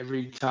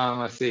Every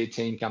time I see a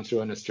team come through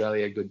in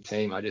Australia, a good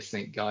team, I just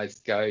think, guys,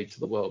 go to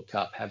the World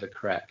Cup, have a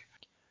crack.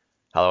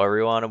 Hello,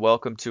 everyone, and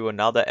welcome to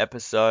another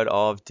episode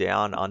of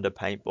Down Under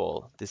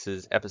Paintball. This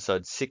is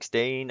episode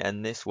 16,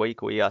 and this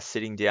week we are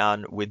sitting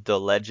down with the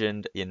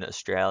legend in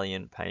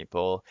Australian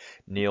paintball,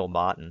 Neil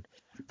Martin.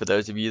 For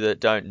those of you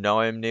that don't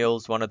know him,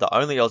 Neil's one of the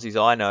only Aussies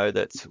I know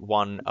that's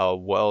won a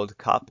World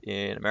Cup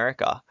in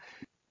America.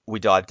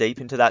 We dive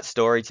deep into that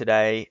story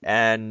today,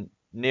 and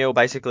Neil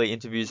basically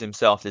interviews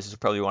himself. This is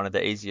probably one of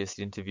the easiest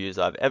interviews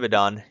I've ever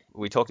done.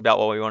 We talked about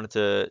what we wanted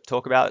to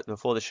talk about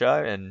before the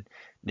show, and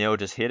Neil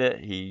just hit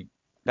it. He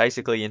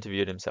basically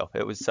interviewed himself.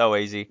 It was so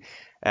easy,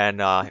 and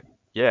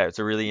yeah, it's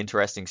a really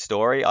interesting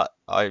story.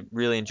 I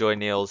really enjoy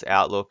Neil's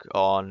outlook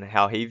on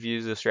how he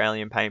views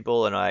Australian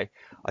paintball, and I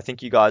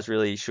think you guys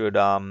really should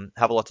have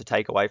a lot to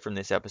take away from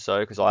this episode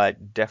because I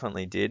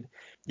definitely did.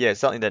 Yeah,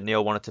 it's something that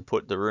Neil wanted to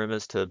put the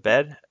rumors to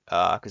bed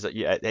because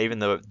yeah, even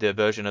the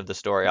version of the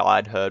story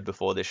I'd heard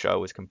before this show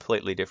was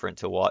completely different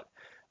to what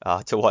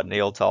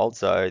Neil told.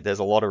 So there's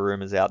a lot of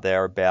rumors out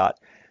there about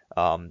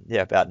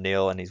about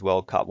Neil and his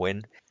World Cup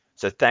win.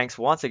 So thanks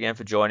once again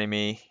for joining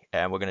me,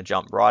 and we're going to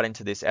jump right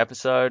into this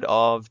episode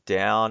of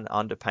Down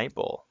Under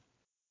Paintball.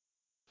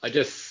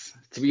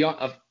 To be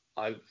honest,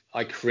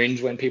 I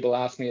cringe when people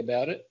ask me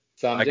about it.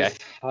 So Okay.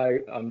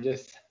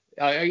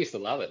 I used to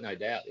love it, no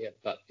doubt, yeah.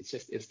 But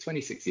it's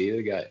 26 years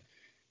ago.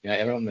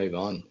 Everyone move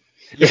on.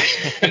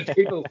 And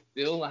people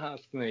still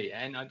ask me,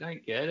 and I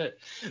don't get it.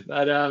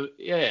 But I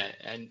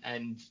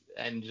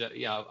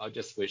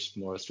just wish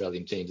more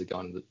Australian teams had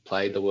gone and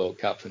played the World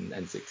Cup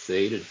and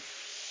succeeded.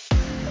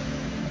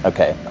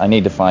 Okay, I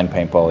need to find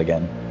paintball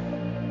again.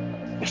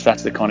 If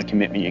that's the kind of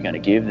commitment you're going to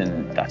give,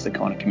 then that's the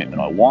kind of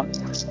commitment I want.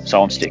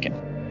 So I'm sticking.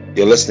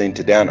 You're listening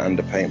to Down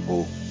Under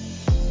Paintball.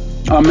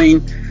 I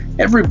mean,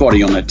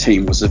 everybody on that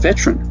team was a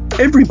veteran.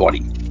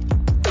 Everybody.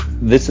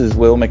 This is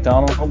Will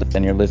McDonald,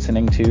 and you're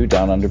listening to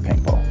Down Under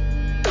Paintball.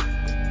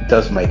 It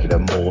does make it a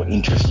more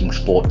interesting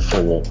sport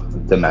for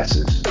the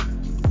masses.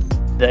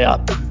 They are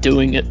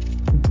doing it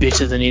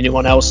better than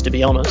anyone else, to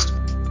be honest.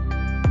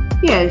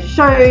 Yeah,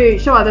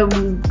 show other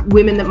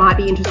women that might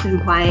be interested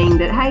in playing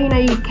that,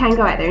 hey, you can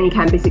go out there and you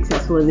can be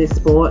successful in this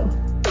sport.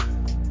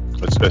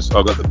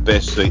 I've got the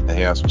best seat in the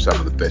house with some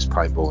of the best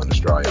paintball in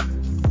Australia.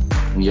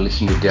 And you're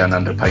listening to Down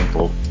Under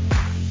Paintball.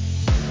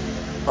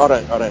 I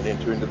don't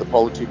enter into the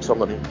politics. I'm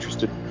not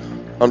interested.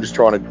 I'm just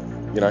trying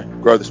to,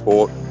 grow the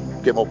sport,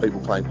 get more people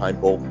playing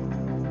paintball.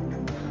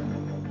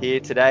 Here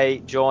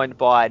today, joined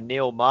by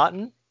Neil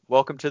Martin.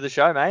 Welcome to the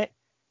show, mate.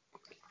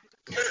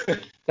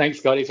 Thanks,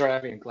 Scotty, for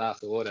having a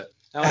glass of water.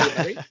 How are you,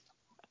 buddy?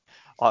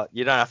 Oh,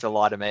 you don't have to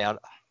lie to me.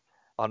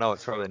 I know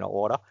it's probably not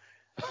water.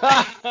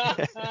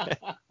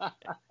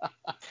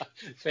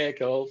 Fair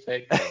call.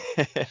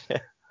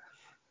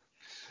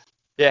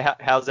 Yeah,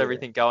 how's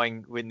everything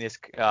going with this?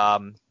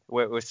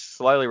 We're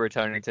slowly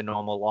returning to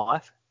normal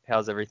life.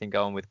 How's everything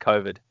going with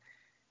COVID?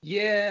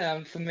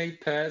 Yeah, for me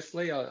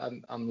personally,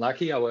 I'm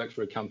lucky. I work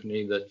for a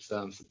company that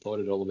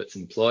supported all of its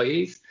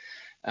employees.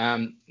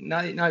 No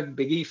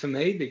biggie for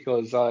me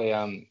because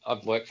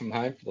I've worked from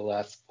home for the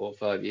last 4 or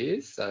 5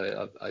 years,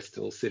 so I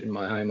still sit in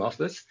my home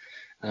office.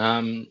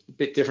 A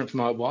bit different from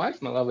my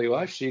wife, my lovely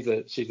wife. She's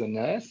a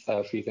nurse, so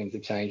a few things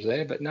have changed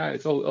there. But no,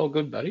 it's all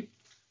good, buddy.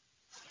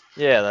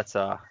 Yeah, that's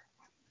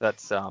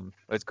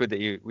it's good that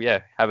you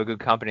have a good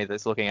company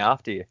that's looking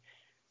after you.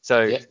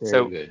 So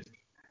good.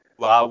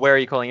 Well, where are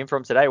you calling in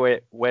from today?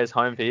 Where's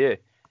home for you?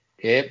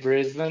 Yeah,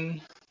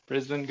 Brisbane,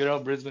 good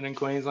old Brisbane in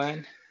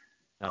Queensland.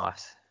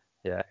 Nice.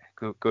 Yeah,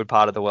 good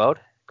part of the world.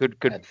 Good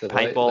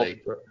Absolutely. Paintball.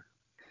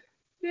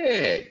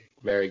 Yeah,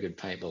 very good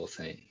paintball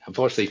scene.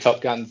 Unfortunately,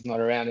 Top Gun's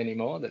not around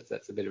anymore.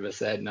 That's a bit of a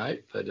sad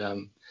note, but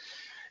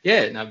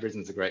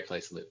Brisbane's a great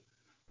place to live.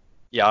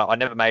 Yeah, I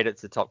never made it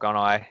to Top Gun.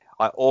 I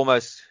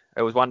almost.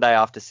 It was one day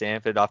after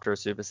Sanford, after a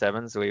Super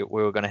Sevens. We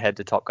were going to head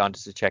to Top Gun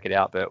just to check it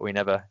out, but we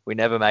never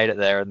made it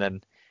there, and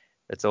then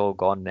it's all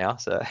gone now.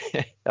 So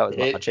that was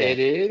my chance.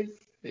 It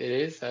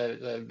is.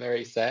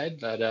 Very sad,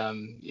 but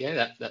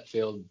that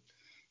field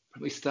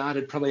probably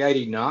started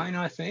 89,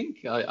 I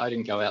think. I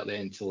didn't go out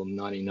there until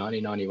 90,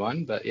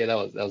 91, but yeah,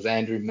 that was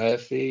Andrew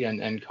Murphy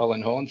and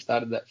Colin Horn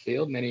started that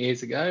field many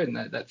years ago, and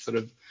that sort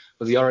of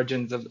was the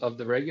origins of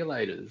the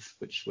Regulators,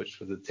 which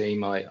was a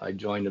team I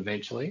joined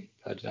eventually.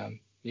 But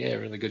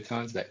really good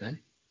times back then.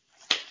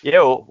 Yeah,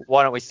 well,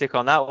 why don't we stick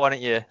on that? Why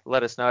don't you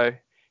let us know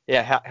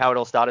how it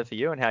all started for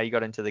you and how you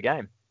got into the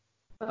game?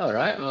 All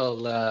right. Well,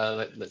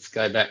 let's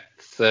go back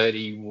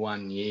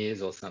 31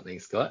 years or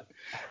something, Scott.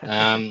 All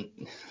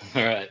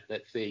right.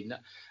 Let's see. No,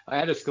 I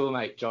had a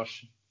schoolmate,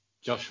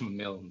 Joshua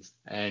Milnes,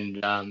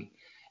 and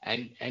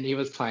he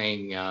was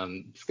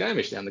playing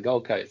skirmish down the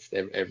Gold Coast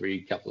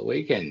every couple of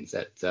weekends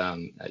at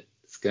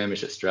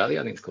Skirmish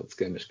Australia. I think it's called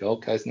Skirmish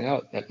Gold Coast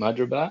now at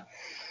Mudgeeraba.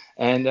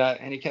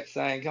 And he kept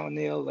saying, "Come on,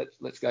 Neil,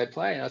 let's go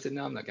play." And I said,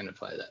 "No, I'm not going to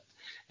play that."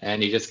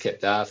 And he just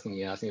kept asking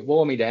me,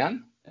 wore me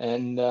down.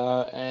 And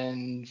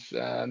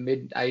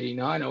mid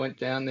 '89, I went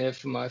down there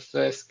for my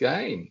first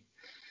game.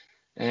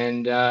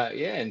 And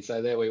and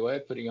so there we were,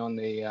 putting on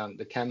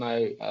the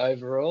camo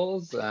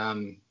overalls,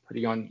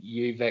 putting on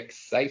UVEX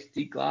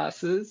safety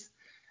glasses,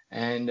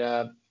 and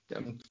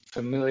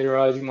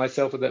familiarising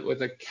myself with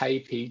a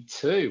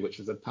KP2, which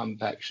was a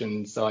pump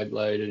action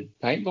side-loaded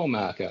paintball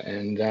marker.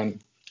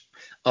 And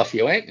off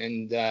you went,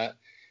 and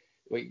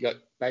we got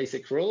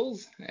basic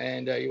rules,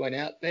 and you went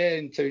out there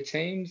in 2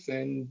 teams,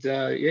 and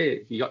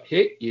if you got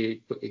hit, you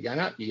put your gun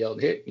up, you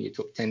yelled hit, and you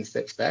took 10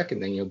 steps back,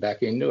 and then you're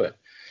back into it.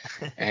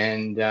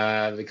 And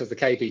because the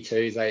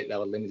KP2s, they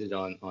were limited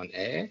on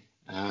air.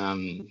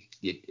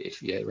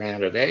 If you ran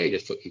out of air, you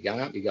just took your gun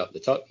up, you go up the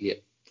top, you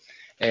get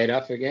aired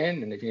up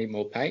again, and if you need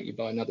more paint, you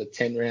buy another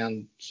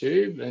 10-round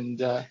tube,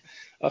 and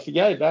off you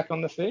go, back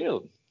on the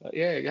field. But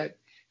yeah,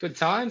 good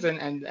times,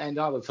 and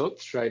I was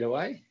hooked straight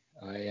away.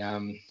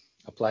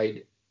 I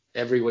played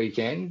every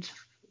weekend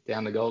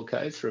down the Gold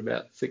Coast for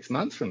about 6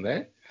 months from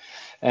there,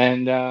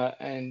 and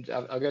I've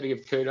got to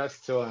give kudos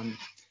to a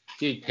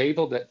few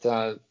people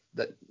that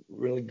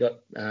really got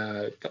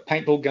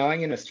paintball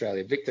going in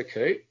Australia. Victor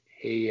Coote,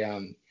 he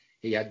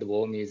had the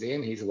War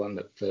Museum. He's the one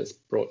that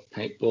first brought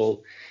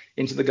paintball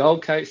into the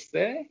Gold Coast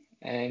there,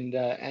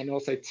 and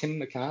also Tim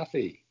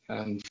McCarthy.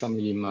 Some of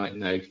you might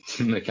know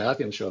Tim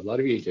McCarthy. I'm sure a lot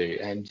of you do.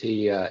 And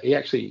he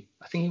actually,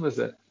 I think he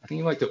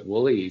worked at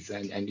Woolies,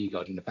 and he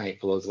got into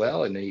paintball as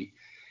well. And he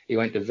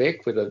went to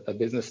Vic with a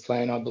business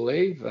plan, I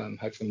believe.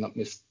 Hopefully I'm not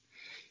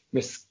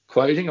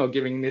misquoting or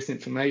giving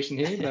misinformation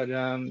here, but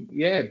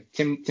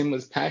Tim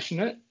was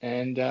passionate,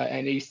 and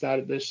he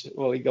started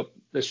he got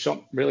the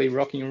shop really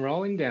rocking and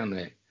rolling down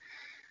there.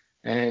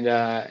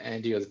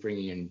 And he was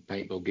bringing in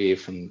paintball gear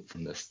from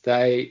the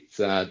States.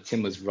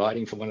 Tim was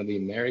writing for one of the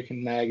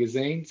American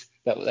magazines.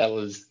 That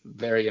was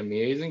very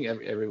amusing.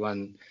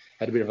 Everyone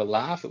had a bit of a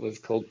laugh. It was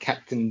called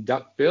Captain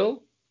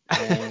Duckbill,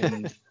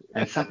 and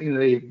something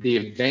the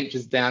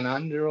Adventures Down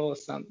Under or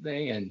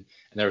something. And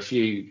there are a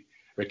few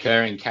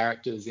recurring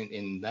characters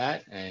in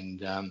that,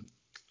 and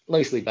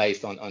loosely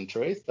based on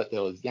truth. But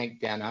there was Yank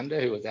Down Under,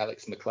 who was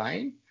Alex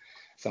McLean,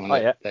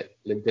 someone that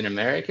lived in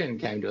America and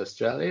came to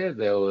Australia.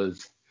 There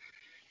was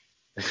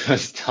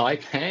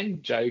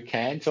Taipan, Joe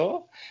Cantor,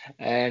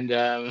 and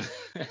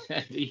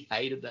he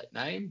hated that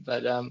name,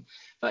 but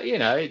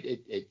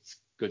it's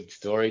good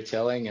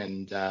storytelling,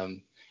 and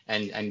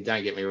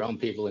don't get me wrong,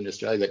 people in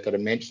Australia that got a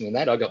mention in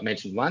that. I got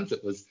mentioned once.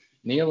 It was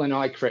Neil and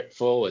I crept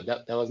forward.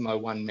 That was my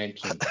one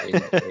mention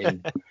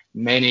in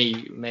many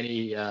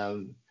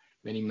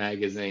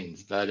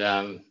magazines, but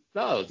that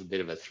was a bit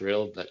of a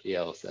thrill, but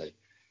also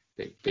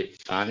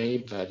bit funny,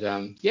 but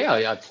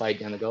I played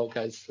down the Gold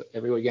Coast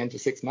every weekend for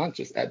 6 months.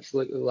 Just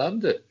absolutely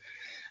loved it.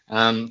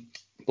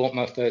 Bought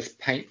my first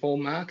paintball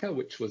marker,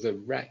 which was a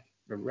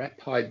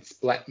Rapide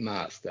Splat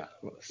Master,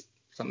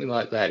 something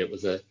like that. It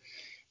was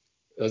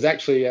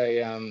actually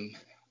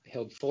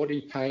held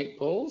 40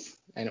 paintballs,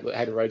 and it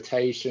had a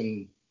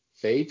rotation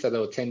feed, so there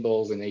were 10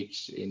 balls in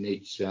each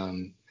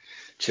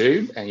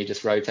tube, and you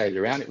just rotated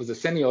around. It was a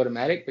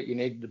semi-automatic, but you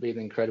needed to be the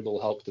Incredible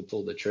Hulk to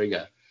pull the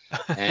trigger.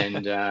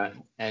 And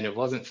it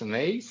wasn't for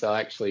me, so I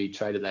actually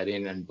traded that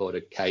in and bought a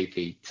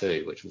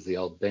KP2, which was the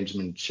old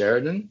Benjamin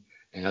Sheridan.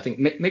 And I think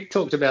Mick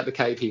talked about the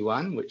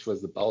KP1, which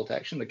was the bolt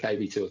action. The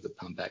KP2 was the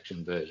pump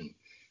action version,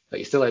 but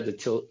you still had to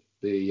tilt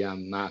the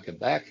marker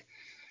back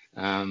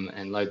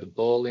and load the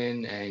ball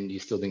in, and you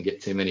still didn't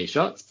get too many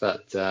shots,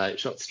 but it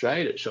shot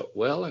straight, it shot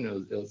well, and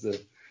it was a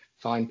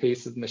fine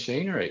piece of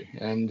machinery.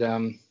 And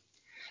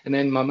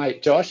then my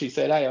mate Josh, he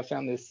said, "Hey, I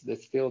found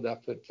this field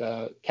up at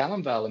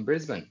Callumvale in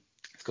Brisbane.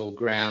 It's called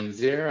Ground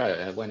Zero."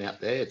 I went out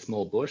there. It's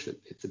more bush.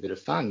 It's a bit of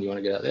fun. You want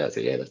to get out there? I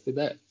said, "Yeah, let's do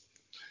that."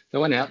 So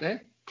I went out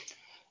there,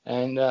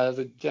 and there's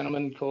a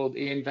gentleman called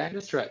Ian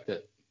Vanderstraat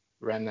that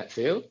ran that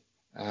field.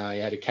 He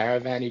had a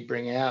caravan he'd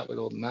bring out with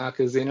all the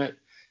markers in it,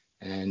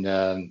 and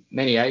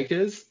many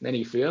acres,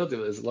 many fields. It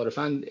was a lot of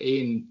fun.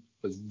 Ian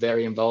was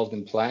very involved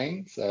in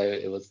playing, so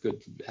it was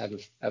good to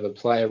have a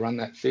player run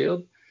that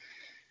field.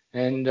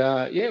 And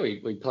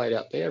we played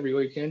out there every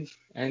weekend.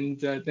 And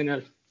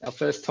then our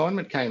first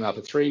tournament came up,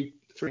 a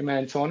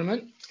three-man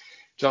tournament.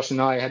 Josh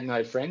and I had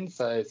no friends,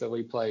 so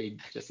we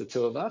played just the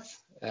two of us.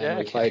 And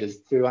we played as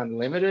 2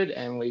 unlimited,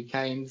 and we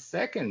came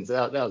second. So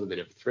that was a bit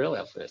of a thrill,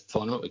 our first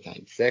tournament. We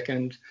came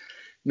second,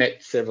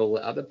 met several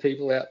other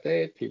people out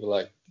there, people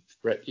like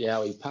Brett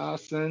Yowie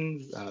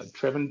Parsons,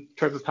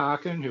 Trevor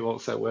Parkin, who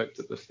also worked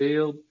at the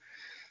field.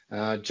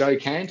 Joe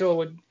Cantor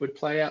would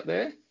play out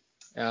there.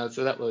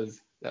 So that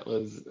was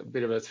a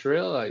bit of a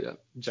thrill.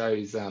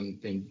 Joe's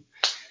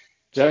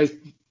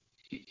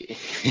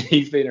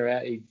he's been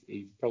around.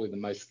 He's probably the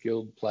most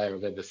skilled player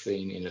I've ever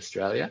seen in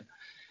Australia,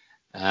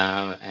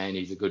 and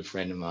he's a good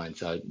friend of mine.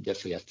 So I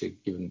definitely have to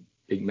give a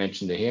big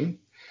mention to him.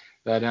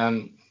 But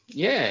and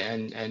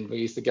we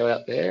used to go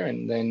out there,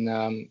 and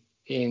then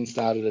Ian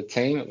started a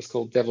team. It was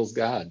called Devil's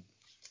Guard.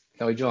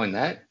 So we joined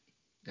that.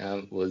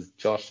 It was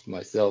Josh,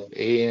 myself,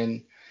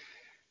 Ian,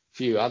 a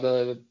few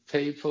other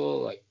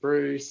people like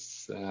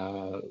Bruce,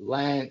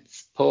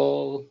 Lance,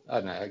 Paul. I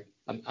don't know.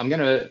 I'm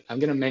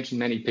gonna mention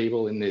many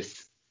people in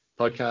this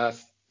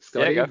podcast,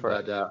 Scotty, go for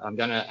it. but I'm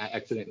going to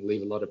accidentally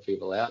leave a lot of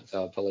people out,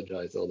 so I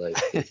apologise all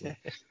those people.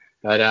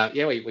 But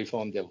yeah, we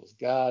formed Devil's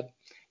Guard.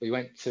 We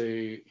went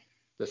to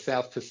the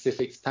South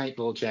Pacific's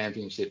Paintball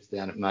Championships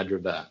down at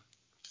Mudribah.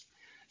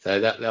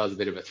 So that was a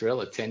bit of a thrill,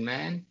 a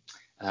 10-man.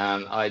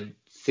 I'd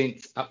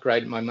since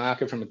upgraded my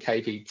marker from a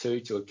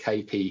KP2 to a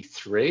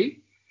KP3,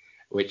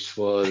 which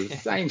was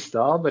same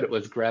style, but it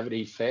was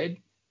gravity fed.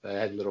 They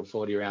had a little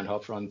 40-round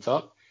hopper on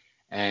top,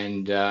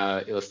 and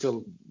it was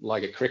still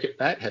like a cricket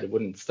bat, had a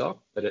wooden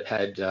stock, but it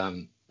had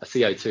a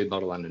CO2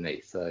 bottle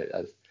underneath, so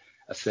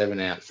a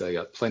 7-ounce. So I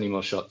got plenty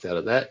more shots out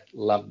of that.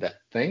 Loved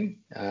that thing.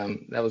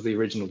 That was the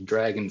original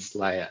Dragon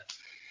Slayer,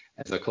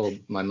 as I called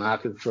my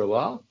markers for a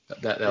while.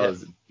 But that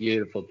was a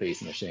beautiful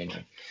piece of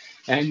machinery.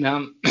 And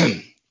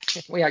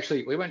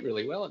we went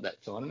really well at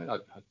that tournament. I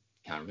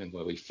can't remember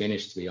where we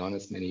finished, to be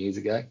honest, many years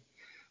ago.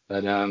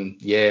 But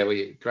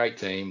great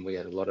team. We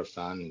had a lot of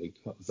fun.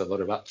 There was a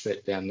lot of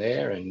upset down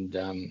there, and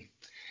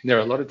there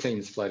are a lot of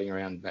teams floating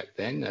around back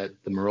then.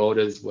 The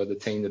Marauders were the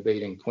team to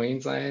beat in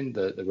Queensland.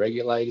 The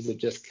Regulators had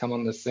just come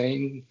on the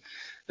scene.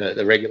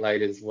 The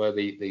Regulators were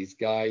these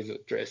guys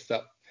that dressed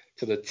up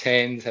to the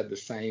 10s, had the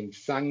same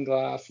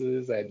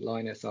sunglasses. They had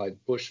line-of-sight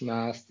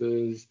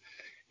Bushmasters.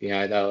 They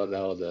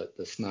were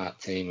the smart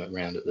team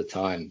around at the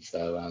time.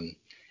 So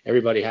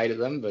everybody hated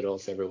them, but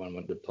also everyone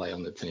wanted to play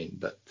on the team.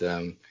 But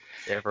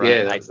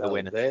everyone hates the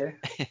winners. There.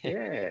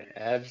 Yeah,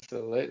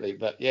 absolutely.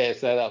 But yeah,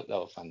 so they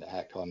were fun to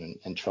hack on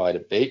and try to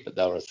beat, but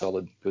they were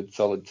a good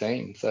solid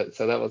team. So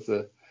that was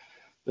the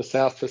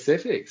South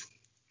Pacifics.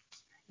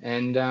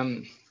 And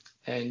after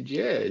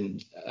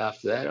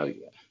that,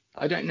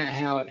 I don't know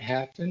how it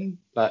happened,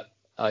 but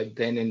I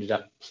then ended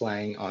up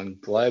playing on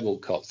Global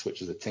Cops,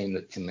 which is a team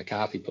that Tim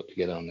McCarthy put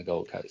together on the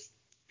Gold Coast.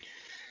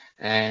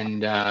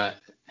 And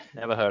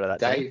never heard of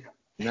that team.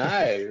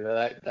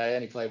 No, they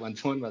only played one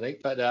tournament, I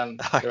think. But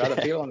there are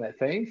other people on that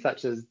team,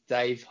 such as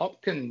Dave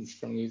Hopkins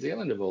from New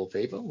Zealand, of all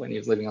people, when he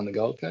was living on the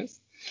Gold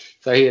Coast.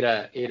 So he had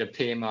a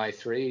PMI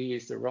 3 he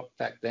used to rock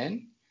back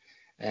then.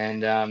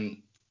 And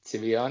to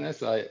be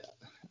honest, I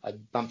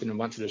bumped into him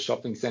once at a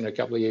shopping centre a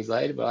couple of years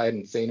later, but I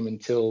hadn't seen him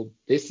until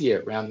this year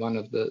at round one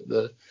of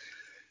the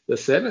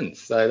sevens.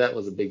 So that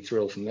was a big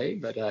thrill for me.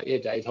 But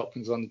Dave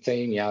Hopkins was on the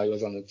team. Yowie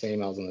was on the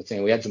team. I was on the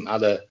team. We had some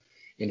other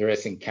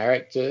interesting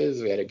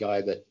characters. We had a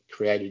guy that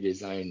created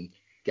his own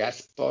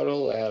gas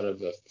bottle out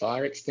of a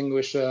fire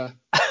extinguisher.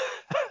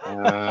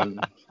 Had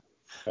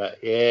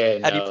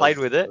you played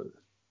with it?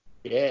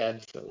 Yeah,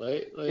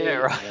 absolutely. Yeah,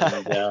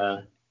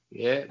 right.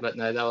 And, but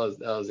no, that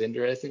was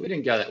interesting. We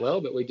didn't go that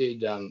well, but we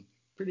did.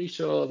 Pretty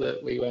sure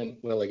that we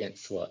went well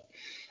against SWAT.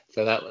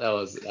 So that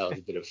was a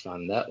bit of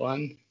fun, that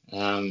one.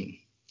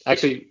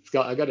 Actually,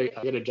 Scott, I got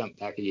to jump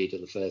back a year to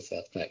the first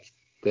South Packs.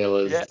 There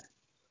was. Yeah.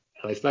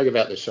 I spoke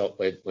about the shop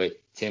where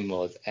Tim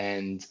was,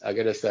 and I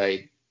got to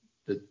say,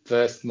 the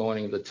first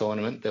morning of the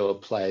tournament, there were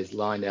players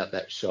lined out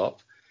that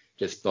shop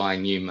just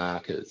buying new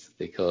markers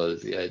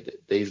because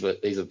these were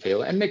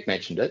people, and Mick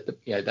mentioned it.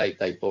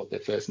 They bought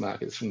their first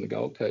markers from the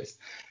Gold Coast,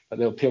 but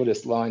there were people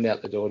just lined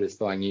out the door just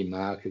buying new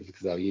markers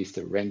because they were used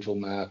to rental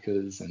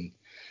markers and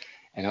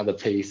other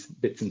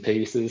bits and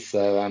pieces.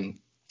 So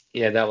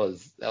that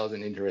was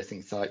an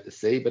interesting sight to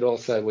see. But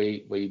also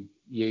we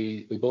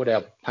bought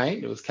our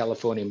paint. It was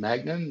California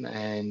Magnum,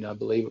 and I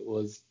believe it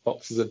was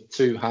boxes of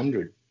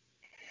 200.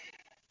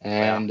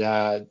 And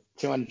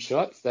 200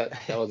 shots. That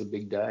was a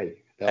big day.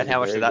 And how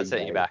much did that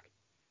set you back?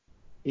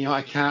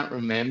 I can't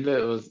remember.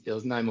 It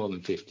was no more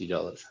than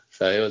 $50.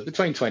 So it was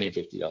between $20 and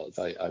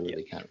 $50. I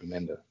really can't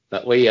remember.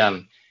 But we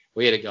had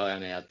a guy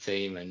on our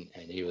team, and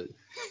he was.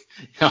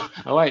 I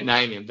won't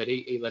name him, but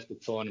he left the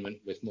tournament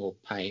with more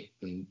paint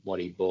than what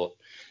he bought.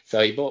 So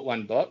he bought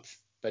one box,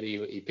 but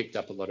he picked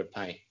up a lot of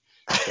paint.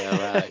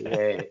 So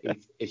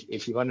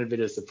if you wanted a bit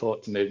of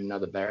support to move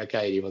another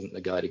barricade, he wasn't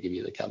the guy to give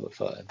you the cover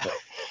fire.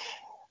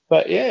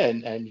 But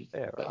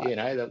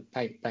the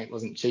paint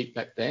wasn't cheap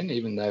back then,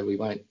 even though we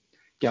weren't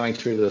going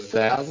through the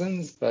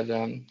thousands. But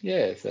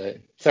so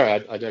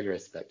sorry, I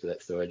digress back to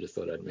that story. I just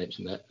thought I'd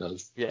mention that. That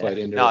was quite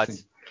interesting.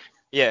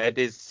 It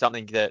is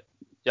something that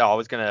I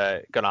was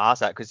gonna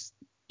ask that because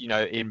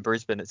in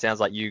Brisbane it sounds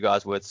like you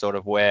guys were sort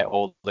of where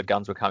all the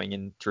guns were coming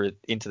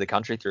into the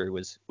country through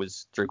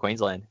was through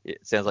Queensland.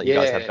 It sounds like you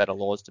guys had better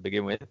laws to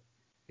begin with.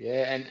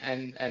 Yeah,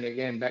 and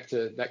again back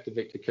to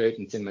Victor Coote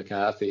and Tim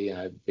McCarthy.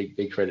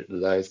 Big credit to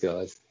those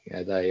guys.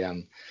 They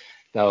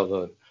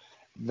were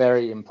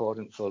very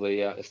important for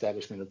the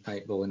establishment of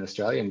paintball in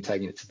Australia and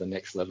taking it to the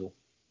next level.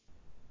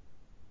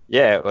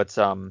 Yeah, it's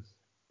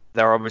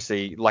they're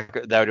obviously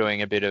they were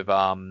doing a bit of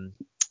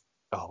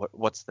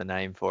what's the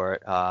name for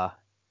it?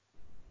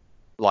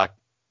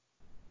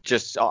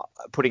 Just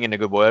putting in a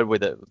good word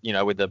with it,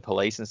 with the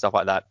police and stuff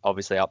like that,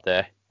 obviously up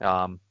there.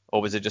 Or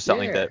was it just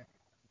something that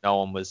no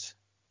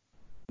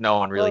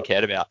one really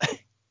cared about?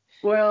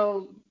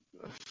 Well,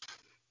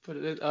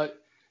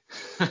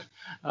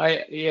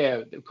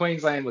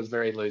 Queensland was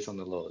very loose on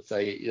the laws, so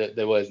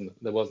there was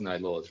no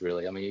laws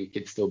really. I mean, you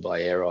could still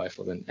buy air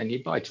rifles, and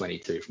you'd buy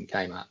 22 from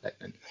Kmart back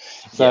then.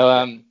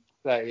 So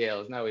So yeah, there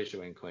was no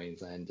issue in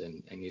Queensland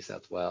and New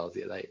South Wales.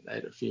 Yeah, they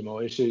had a few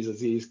more issues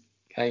as years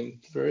came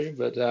through.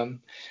 But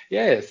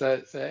yeah,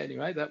 so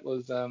anyway, that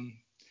was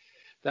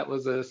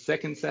a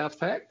second South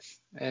Packs,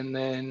 and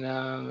then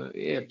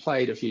yeah,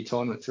 played a few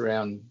tournaments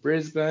around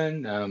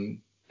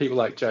Brisbane. People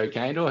like Joe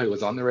Candle, who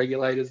was on the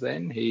regulators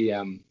then,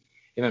 him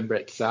and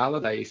Brett Sala,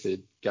 they used to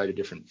go to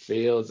different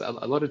fields. A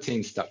lot of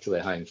teams stuck to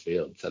their home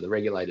field, so the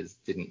regulators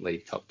didn't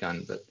leave Top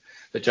Gun.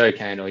 But Joe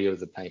Candle, he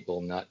was a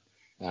paintball nut.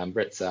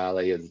 Brett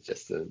Sala, he was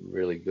just a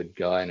really good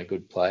guy and a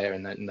good player,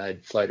 and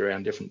they'd float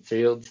around different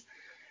fields.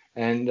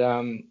 And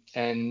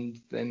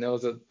then there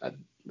was a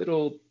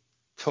little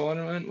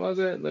tournament, was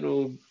it?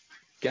 Little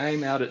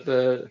game out at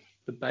the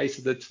base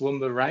of the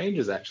Toowoomba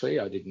Ranges, actually.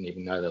 I didn't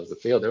even know there was a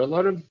field. There were a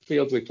lot of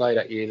fields we played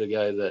at years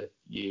ago that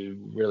you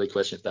really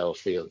question if they were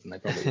fields, and they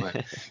probably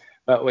weren't.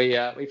 But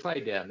we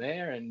played down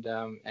there,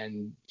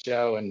 and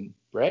Joe and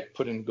Brett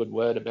put in a good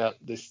word about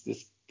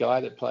this guy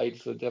that played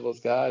for Devil's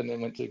Guard and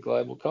then went to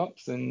Global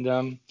Cops.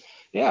 And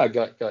yeah, I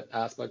got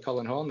asked by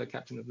Colin Horn, the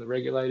captain of the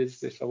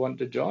regulators, if I wanted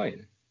to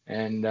join.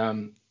 And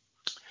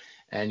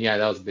yeah,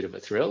 that was a bit of a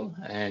thrill.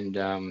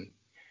 And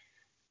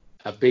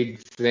a big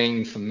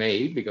thing for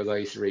me, because I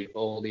used to read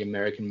all the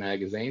American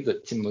magazines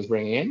that Tim was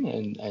bringing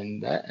in,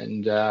 and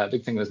a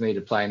big thing was me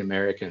to play in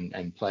America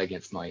and play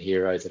against my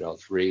heroes that I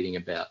was reading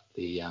about,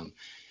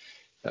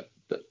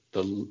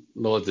 the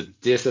Lords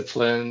of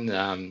Discipline,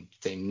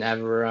 Team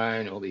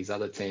Navarone, all these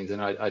other teams. And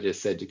I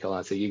just said to Colin,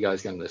 I said, you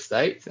guys going to the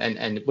States?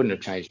 And it wouldn't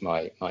have changed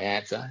my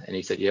answer. And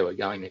he said, yeah, we're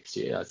going next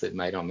year. I said,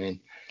 mate, I'm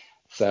in.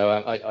 So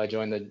I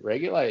joined the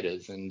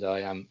regulators, and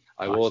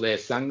I wore their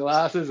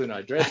sunglasses and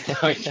I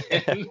dressed like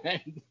them,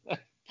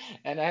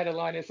 and I had a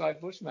Line SI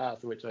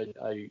Bushmaster, which a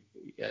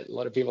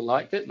lot of people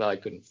liked it, but I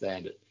couldn't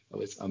stand it.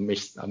 I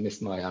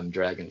missed my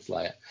Dragon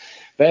Slayer.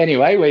 But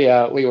anyway,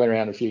 we went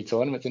around a few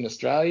tournaments in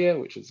Australia,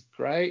 which was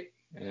great.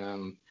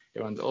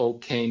 Everyone's all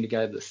keen to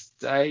go to the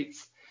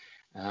States.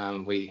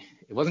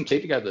 It wasn't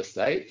cheap to go to the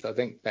States. I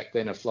think back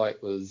then a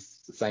flight was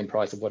the same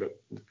price of what it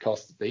would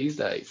cost these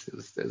days.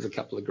 It was a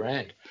couple of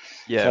grand.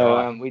 Yeah. So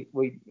right.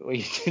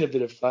 we did a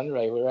bit of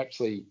fundraising. We were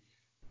actually,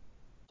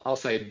 I'll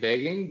say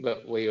begging,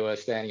 but we were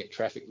standing at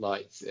traffic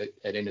lights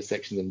at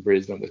intersections in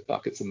Brisbane with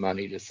buckets of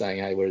money, just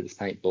saying, hey, we're this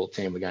paintball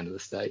team, we're going to the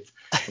States.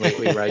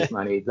 We raised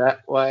money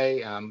that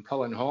way.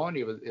 Colin Horn,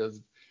 he was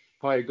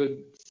quite a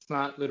good,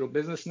 smart little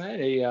businessman.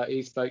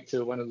 He spoke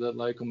to one of the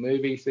local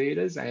movie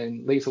theaters,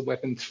 and Lethal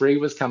Weapon 3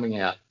 was coming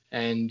out.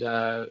 And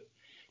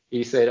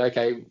he said,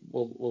 okay,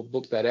 we'll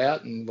book that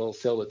out and we'll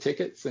sell the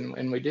tickets.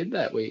 And we did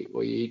that. We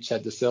each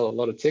had to sell a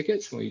lot of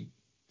tickets. We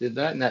did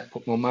that, and that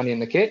put more money in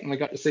the kit, and we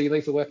got to see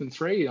Lethal Weapon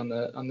 3 on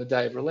the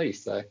day of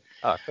release. So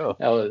cool.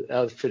 That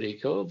was pretty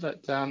cool.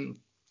 But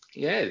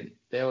yeah,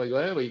 there we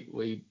were.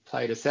 We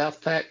played a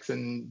South Packs,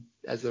 and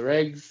as the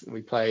regs,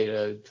 we played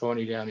a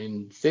tourney down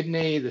in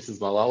Sydney. This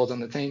is while I was on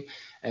the team,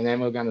 and then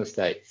we're going to the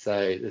States.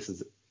 So this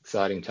is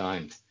exciting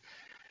times.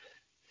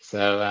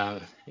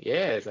 So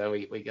yeah, so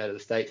we go to the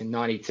States in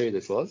 '92.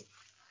 This was.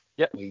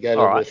 Yep. We go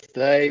to the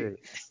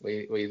States.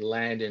 We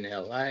land in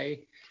LA,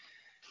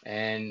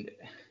 and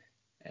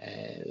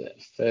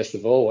first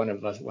of all, one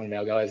of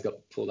our guys got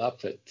pulled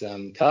up at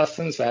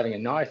customs for having a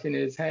knife in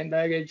his hand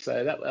baggage.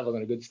 So that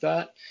wasn't a good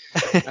start.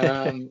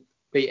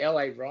 The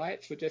LA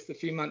riots were just a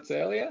few months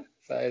earlier,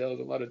 so there was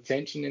a lot of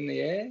tension in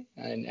the air,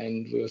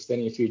 and we were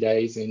spending a few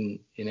days in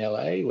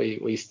LA.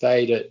 We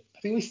stayed at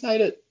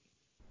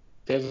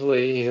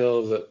Beverly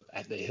Hills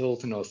at the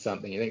Hilton or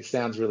something. I think it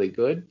sounds really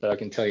good, but I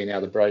can tell you now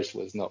the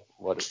brochure was not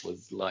what it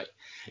was like.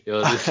 It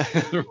was just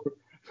a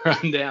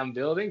run-down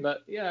building,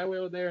 but yeah, we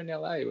were there in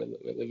LA. We're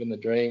living the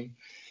dream.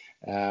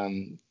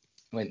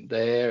 Went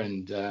there,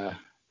 and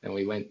then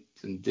we went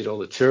and did all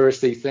the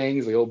touristy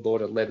things. We all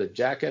bought a leather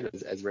jacket,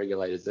 as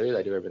regulators do.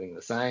 They do everything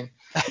the same.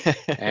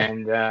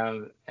 and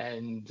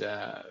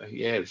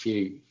yeah,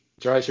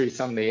 drove through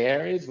some of the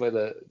areas where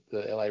the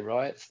LA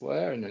riots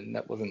were, and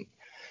that wasn't.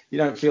 You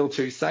don't feel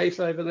too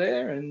safe over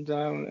there, and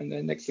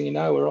then next thing you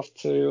know, we're off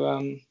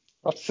to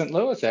St.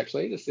 Louis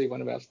actually to see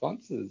one of our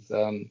sponsors,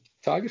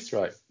 Tiger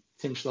Stripe,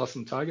 Tim Schloss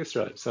from Tiger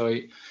Stripe. So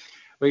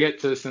we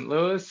get to St.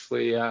 Louis,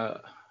 we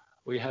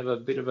have a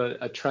bit of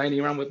a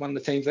training run with one of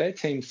the teams there,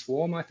 Team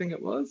Swarm, I think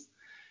it was,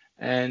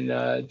 and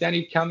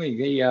Danny Cumming,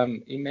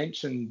 he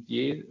mentioned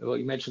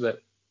that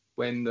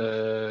when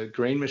the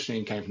Green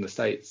Machine came from the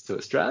States to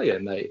Australia,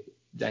 and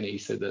Danny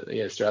said that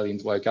the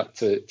Australians woke up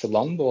to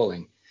long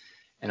balling.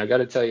 And I got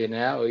to tell you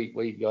now,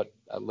 we got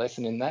a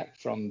lesson in that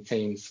from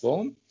Team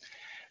Swarm.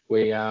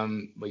 We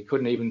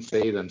couldn't even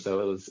see them,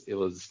 so it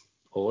was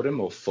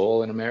autumn or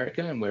fall in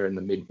America, and we're in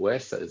the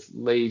Midwest, so there's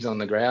leaves on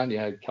the ground,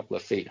 a couple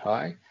of feet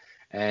high,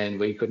 and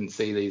we couldn't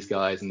see these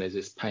guys, and there's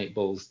just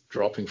paintballs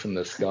dropping from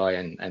the sky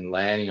and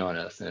landing on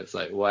us, and it's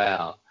like,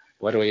 wow,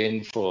 what are we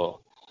in for?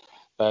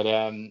 But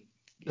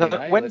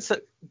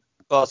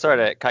sorry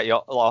to cut you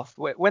off.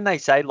 When they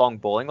say long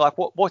balling, like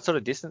what sort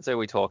of distance are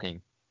we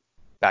talking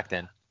back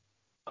then?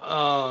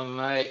 Oh,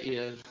 mate,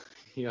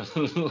 you're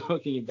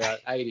looking about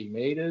 80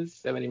 meters,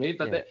 70 meters,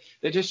 but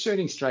they're just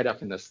shooting straight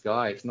up in the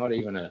sky. It's not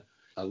even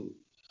a,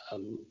 a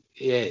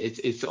yeah,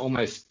 it's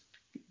almost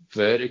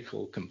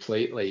vertical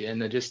completely,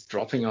 and they're just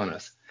dropping on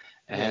us.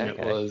 And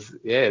Yeah,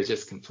 okay. it was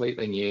just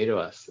completely new to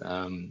us.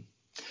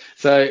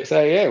 So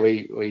yeah,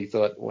 we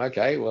thought, well,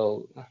 okay,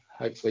 well,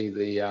 hopefully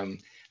the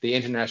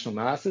International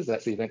Masters,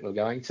 that's the event we're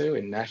going to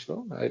in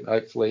Nashville.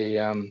 Hopefully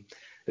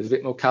there's a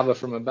bit more cover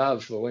from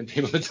above for when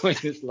people are doing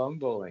this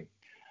longballing.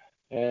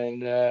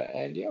 And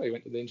yeah, we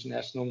went to the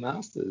International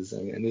Masters,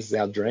 and this is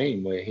our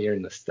dream. We're here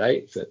in the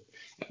States at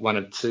one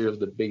of two of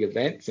the big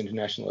events,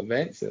 international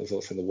events. There was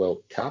also the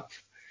World Cup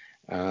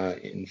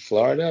in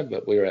Florida,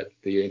 but we were at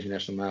the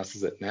International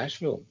Masters at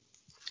Nashville,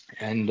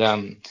 and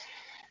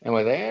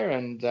we're there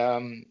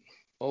and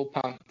all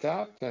pumped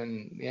up,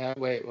 and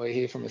we're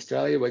here from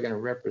Australia. We're going to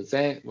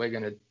represent. We're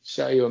going to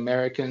show you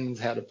Americans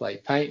how to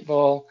play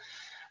paintball,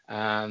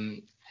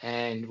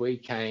 and we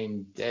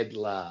came dead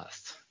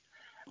last.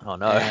 Oh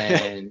no!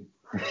 And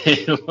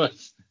it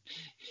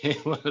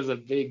was a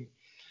big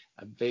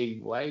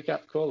wake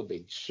up call, a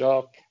big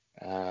shock.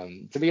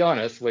 To be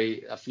honest,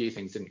 a few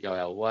things didn't go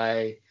our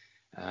way.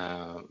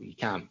 You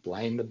can't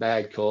blame the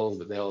bad calls,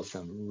 but there were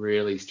some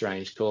really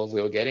strange calls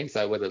we were getting.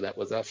 So whether that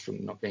was us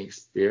from not being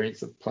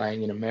experienced of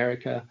playing in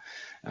America,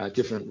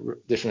 different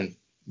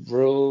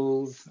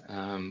rules.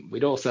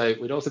 We'd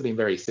also been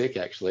very sick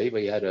actually.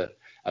 We had a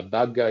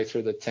bug go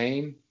through the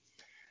team.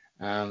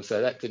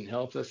 So that didn't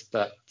help us,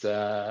 but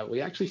we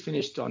actually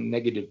finished on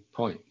negative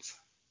points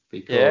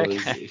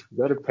because if you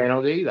got a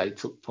penalty, they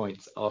took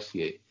points off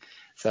you.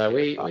 So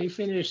we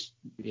finished,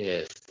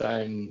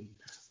 stone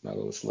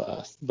snuggles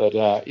last. But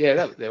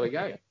there we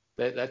go.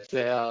 That's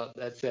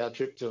our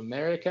trip to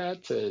America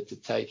to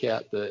take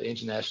out the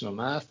International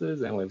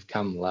Masters, and we've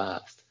come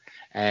last.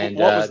 And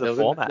what was the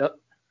format?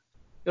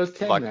 It was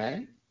 10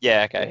 man.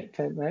 Yeah, okay.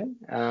 Yeah, 10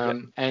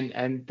 man.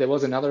 And there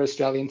was another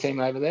Australian team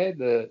over there,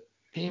 the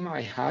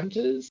PMI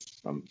Hunters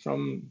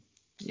from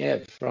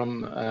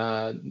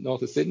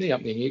north of Sydney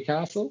up near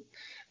Newcastle.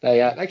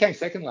 They came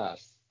second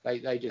last.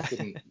 They just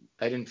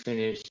didn't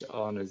finish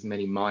on as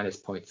many minus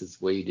points as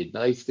we did.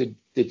 They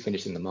did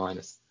finish in the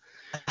minus.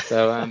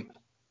 So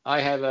I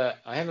have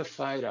a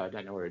photo. I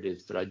don't know where it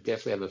is, but I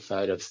definitely have a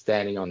photo of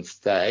standing on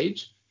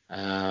stage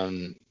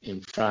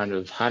in front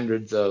of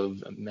hundreds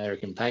of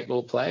American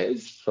paintball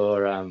players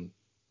for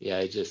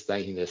just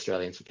thanking the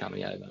Australians for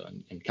coming over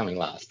and coming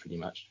last, pretty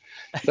much.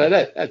 So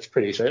that's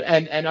pretty true.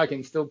 And I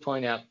can still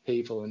point out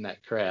people in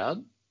that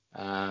crowd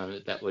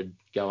that would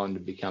go on to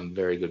become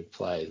very good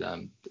players.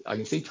 I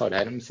can see Todd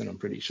Adamson, I'm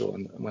pretty sure,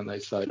 in one of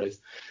those photos.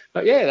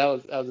 But yeah, that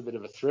was a bit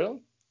of a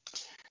thrill.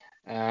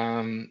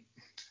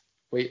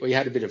 We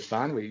had a bit of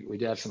fun. We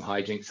did have some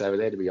hijinks over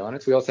there, to be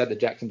honest. We also had the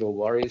Jacksonville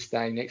Warriors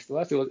staying next to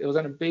us. It was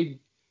on a big.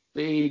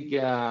 We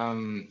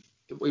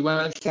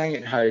weren't staying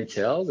at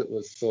hotels. It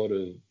was sort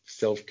of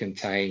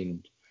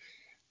self-contained,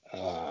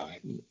 I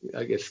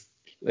guess,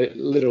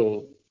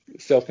 little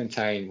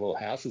self-contained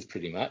houses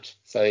pretty much.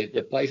 So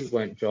the places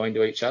weren't joined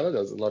to each other.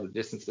 There was a lot of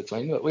distance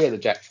between them. But we had the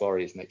Jacks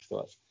Warriors next to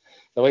us.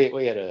 So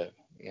we had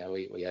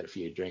a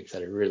few drinks,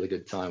 had a really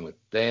good time with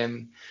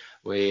them.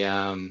 We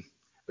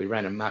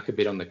ran amok a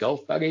bit on the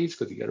golf buggies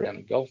because you got around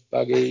the golf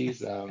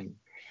buggies.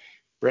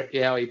 Brett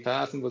Yowie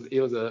Parsons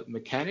was a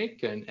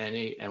mechanic, and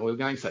we were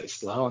going so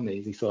slow on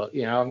these. He thought,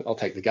 I'll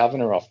take the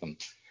governor off them,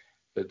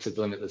 but to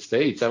limit the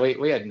speed. So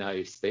we had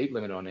no speed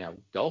limit on our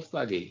golf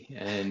buggy,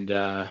 and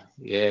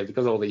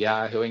because of all the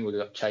yahooing, we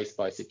got chased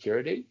by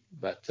security.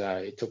 But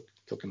it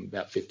took them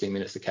about 15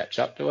 minutes to catch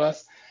up to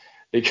us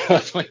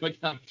because we were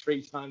going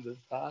 3 times as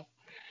fast.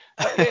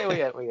 But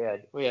yeah,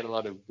 we had a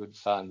lot of good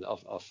fun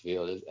off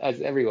field,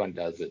 as everyone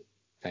does at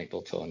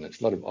paintball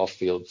tournaments. A lot of off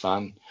field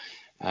fun.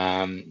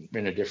 We're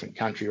in a different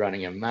country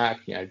running a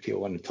map.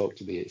 People want to talk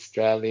to the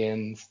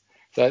Australians.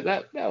 So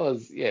that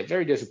was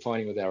very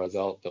disappointing with our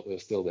result, but we were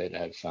still there to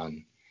have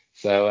fun.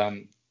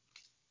 So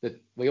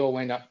we all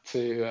went up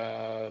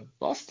to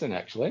Boston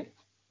actually.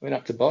 Went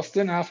up to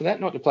Boston after that,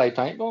 not to play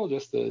paintball,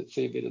 just to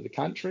see a bit of the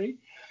country.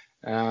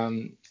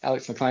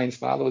 Alex McLean's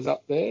father was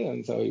up there,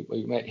 and so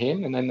we met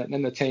him, and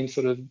then the team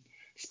sort of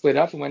split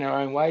up and went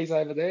our own ways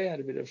over there. Had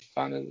a bit of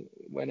fun and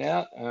went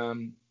out.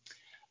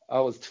 I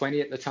was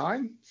 20 at the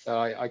time, so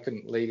I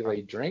couldn't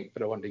legally drink,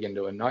 but I wanted to get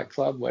into a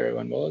nightclub where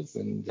everyone was,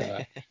 and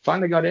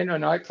finally got into a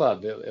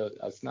nightclub.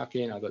 I snuck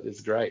in. I thought, this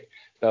is great.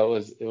 So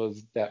it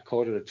was about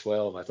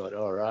 11:45. I thought,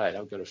 all right,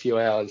 I've got a few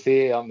hours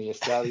here. I'm the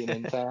Australian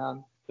in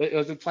town. It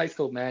was a place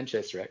called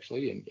Manchester,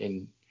 actually,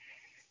 in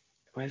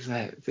where's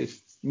that?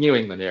 It's New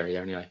England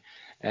area, anyway.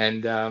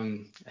 And I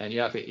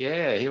thought,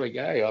 here we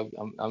go.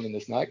 I'm in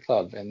this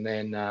nightclub, and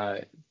then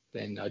I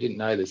didn't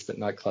know this, but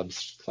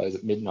nightclubs close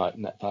at midnight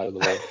in that part of the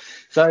world.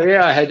 So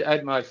I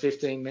had my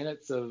 15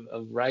 minutes of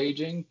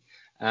raging.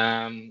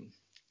 That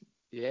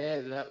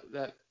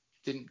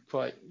didn't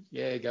quite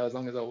go as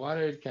long as I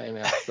wanted. Came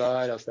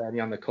outside. I was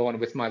standing on the corner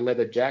with my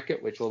leather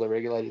jacket, which all the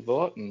regulators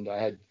bought, and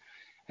I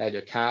had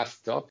a car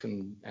stop,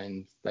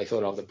 and they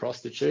thought I was a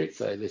prostitute.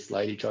 So this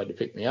lady tried to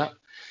pick me up.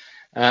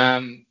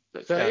 Sounds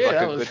like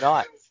a good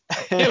night.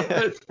 It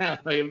was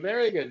a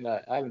very good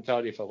night. I haven't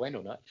told you if I went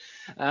or not.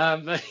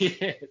 But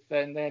yes,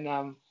 and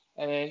then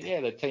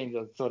the team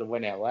just sort of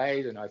went our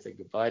ways, and I said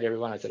goodbye to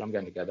everyone. I said I'm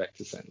going to go back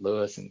to St.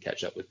 Louis and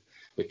catch up with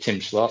Tim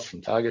Schloss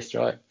from Tiger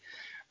Stripe.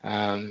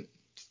 And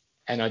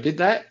I did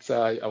that.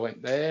 So I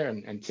went there,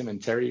 and Tim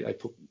and Terry,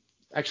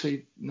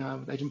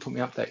 no, they didn't put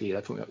me up that year.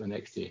 They put me up the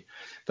next year.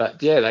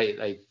 But yeah,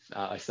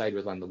 I stayed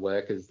with one of the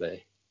workers there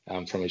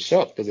from his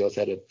shop, because he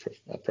also had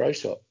a pro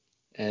shop.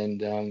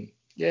 And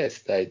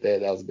stayed there.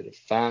 That was a bit of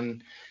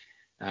fun.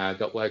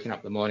 Got woken up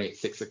in the morning at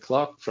 6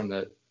 o'clock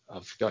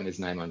I've forgotten his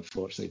name,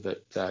 unfortunately,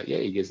 but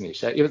he gives me a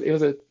shout. He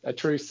was a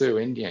true Sioux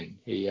Indian.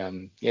 He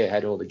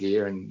had all the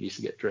gear and used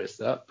to get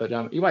dressed up. But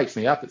he wakes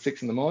me up at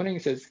 6 in the morning. He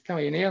says, "Come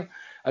here, Neil.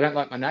 I don't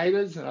like my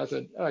neighbours." And I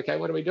said, "Oh, okay,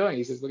 what are we doing?"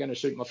 He says, "We're going to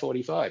shoot my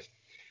 45.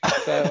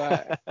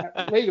 So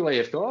legally,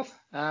 of course,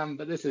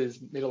 but this is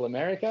middle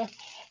America.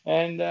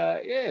 And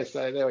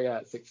so there we are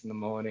at 6 in the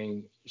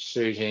morning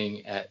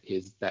shooting at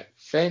his back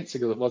fence,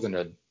 because it wasn't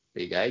a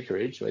big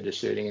acreage. We're just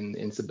shooting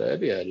in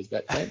suburbia at his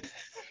back fence.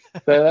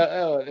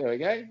 So there we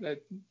go.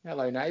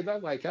 Hello, neighbour,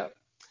 wake up.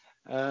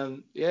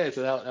 So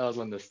that was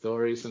one of the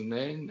stories from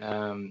then.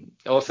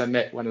 I also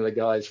met one of the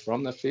guys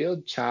from the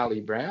field,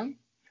 Charlie Brown.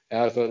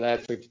 I thought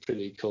that's a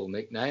pretty cool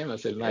nickname. I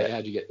said, "Mate,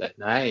 how'd you get that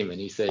name?" And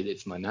he said,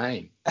 "It's my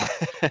name."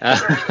 He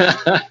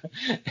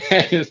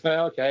said,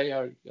 "Okay,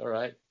 all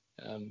right.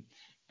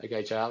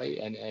 Okay, Charlie."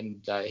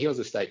 And he was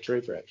a state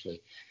trooper,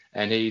 actually.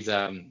 And he's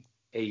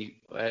he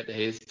at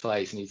his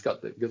place, and he's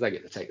got because they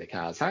get to take the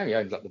cars home. He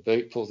opens up the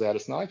boot, pulls out a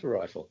sniper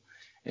rifle,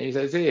 and he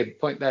says, "Here,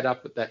 point that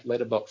up at that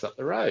letterbox up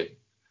the road."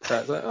 So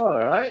it's like, all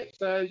right.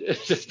 So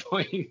just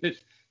pointing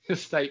the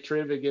state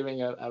trooper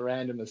giving a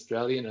random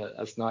Australian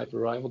a sniper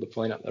rifle to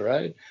point up the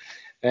road.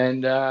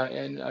 And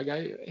I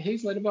go,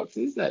 "Whose letterbox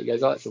is that?" He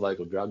goes, "Oh, it's a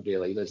local drug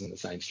dealer. He lives in the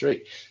same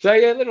street." So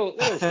yeah, little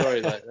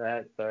stories like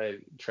that. So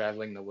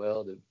traveling the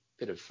world, a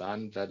bit of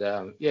fun, but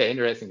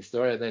interesting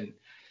story.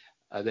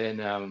 I then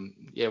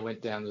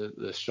went down to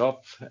the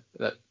shop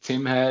that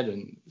Tim had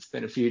and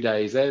spent a few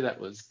days there. That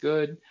was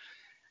good.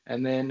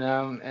 And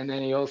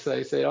then he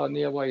also said, "Oh,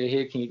 Neil, while you're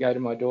here, can you go to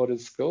my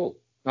daughter's school?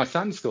 My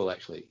son's school,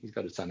 actually. He's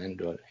got a son and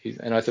a daughter."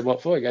 And I said,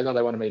 "What for?" He goes, "Oh,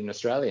 they want to meet an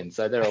Australian."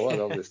 So there I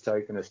was this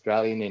token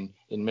Australian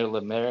in middle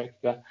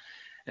America.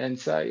 And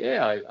so,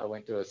 I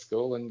went to a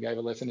school and gave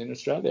a lesson in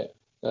Australia.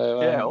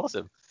 So,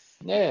 awesome.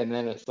 Yeah, and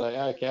then it's like,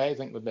 okay, I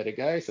think we better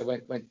go. So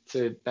went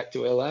back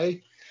to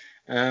LA,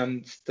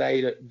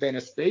 stayed at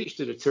Venice Beach,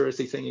 did a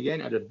touristy thing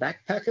again, had a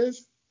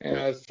backpackers. And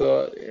I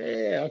thought,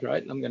 all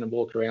right, I'm going to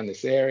walk around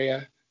this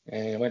area.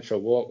 And I went for a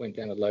walk, went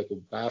down to the local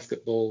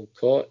basketball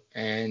court,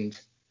 and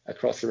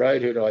across the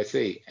road, who do I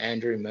see?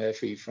 Andrew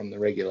Murphy from the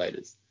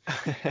Regulators.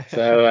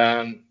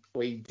 So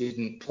we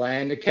didn't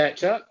plan to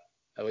catch up.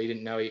 We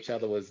didn't know each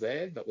other was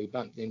there, but we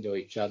bumped into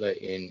each other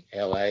in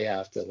LA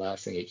after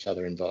last seeing each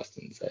other in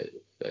Boston. So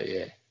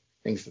yeah,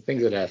 things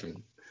that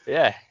happen.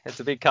 Yeah, it's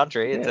a big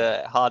country. Yeah.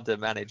 It's hard to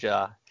manage.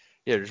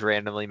 Just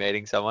randomly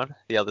meeting someone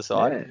the other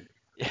side.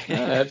 Yeah. No,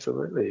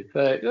 absolutely. So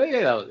it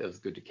was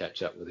good to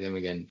catch up with him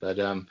again. But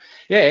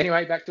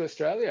anyway, back to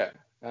Australia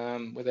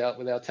with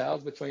our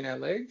tails between our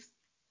legs.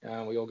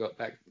 We all got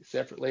back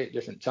separately at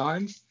different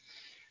times.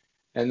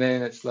 And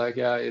then it's like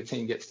the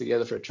team gets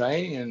together for a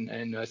training,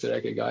 and I said,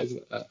 "Okay, guys,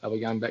 are we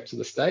going back to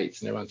the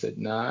States?" And everyone said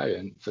no,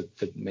 and for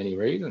many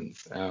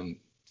reasons.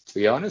 To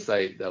be honest,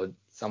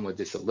 some were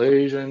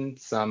disillusioned,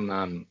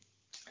 some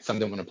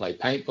didn't want to play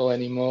paintball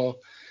anymore,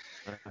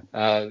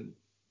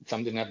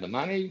 some didn't have the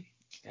money.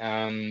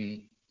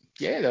 There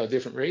were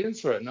different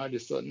reasons for it, and I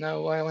just thought,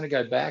 no way, I want to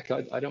go back.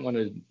 I don't want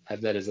to have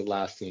that as a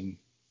lasting,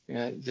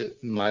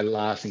 my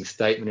lasting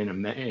statement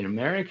in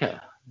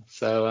America.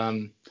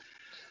 So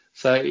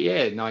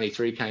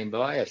 93 came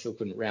by. I still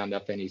couldn't round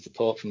up any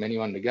support from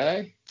anyone to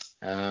go.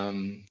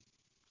 And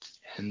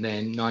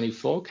then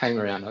 94 came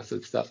around. I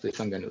said, "Stuff this,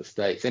 I'm going to the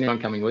States. Anyone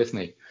coming with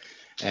me?"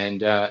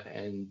 And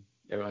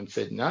everyone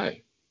said no.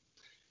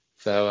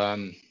 So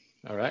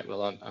all right,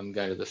 well, I'm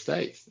going to the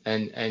States.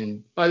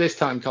 And by this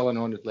time, Colin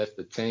Horn had left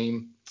the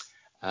team.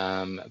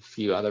 A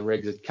few other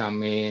regs had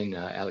come in.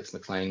 Alex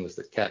McLean was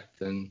the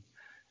captain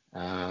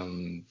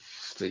in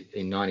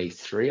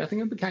 93. I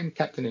think I became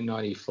captain in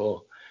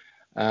 94.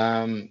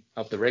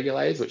 Of the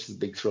Regulators, which is a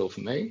big thrill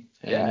for me.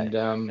 And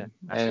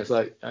it's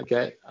like,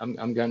 okay,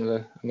 I'm going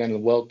to the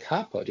World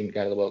Cup. I didn't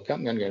go to the World Cup.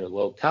 I'm going to go to the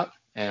World Cup,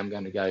 and I'm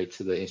going to go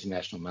to the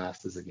International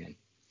Masters again.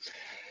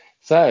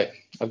 So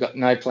I've got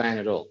no plan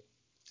at all.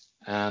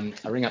 I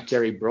ring up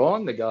Jerry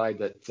Braun, the guy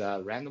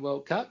that ran the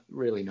World Cup.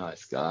 Really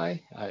nice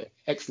guy,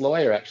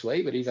 ex-lawyer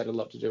actually, but he's had a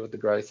lot to do with the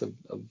growth of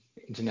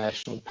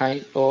international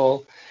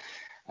paintball.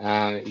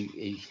 I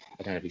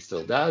don't know if he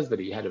still does, but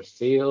he had a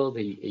field.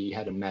 He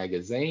had a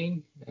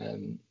magazine,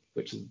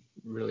 which is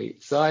really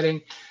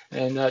exciting.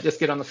 And just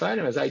get on the phone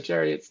and I say, "Hey,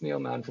 Jerry, it's Neil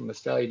Martin from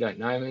Australia. You don't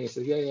know me?" He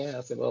says, "Yeah."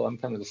 I said, "Well, I'm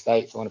coming to the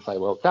States. I want to play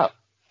World Cup.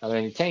 Are there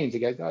any teams?" He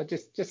goes, "Oh,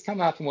 just come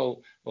up and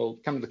we'll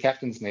come to the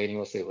captain's meeting.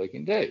 We'll see what we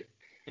can do."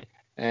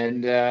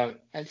 And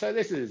so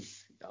this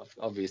is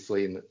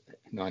obviously in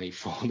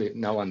 '94,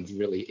 no one's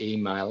really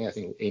emailing. I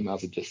think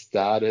emails have just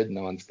started.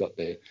 No one's got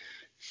their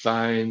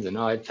phones and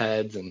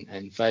iPads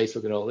and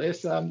Facebook and all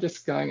this. So I'm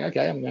just going,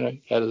 okay, I'm going to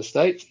go to the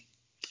States.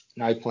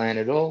 No plan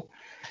at all.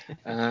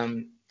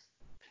 So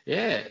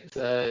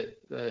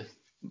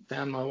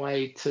found my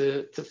way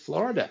to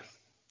Florida.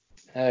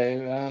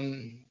 So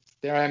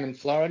there I am in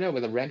Florida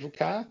with a rental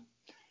car.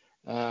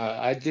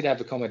 I did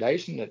have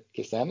accommodation at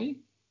Kissimmee,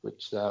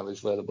 which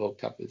was where the World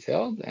Cup is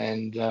held.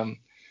 And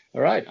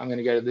all right, I'm going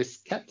to go to this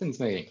captain's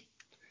meeting.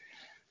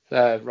 So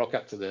I rock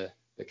up to the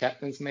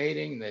captain's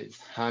meeting. There's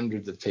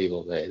hundreds of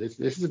people there. This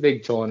is a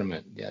big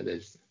tournament. Yeah,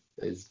 there's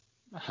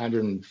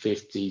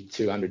 150,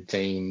 200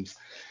 teams.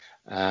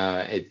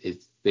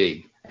 It's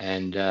big,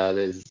 and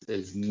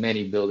there's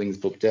many buildings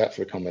booked out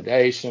for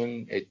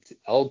accommodation.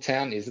 Old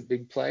Town is a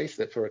big place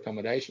that for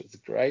accommodation it's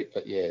great,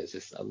 but yeah, it's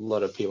just a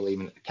lot of people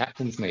even at the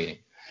captain's meeting,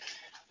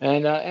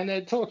 and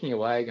they're talking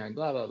away, going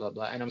blah blah blah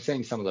blah, and I'm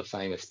seeing some of the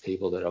famous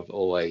people that I've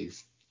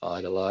always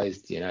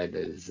idolized.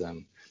 There's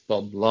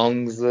Bob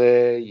Long's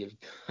there. You've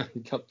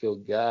got Bill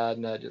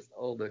Gardner, just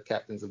all the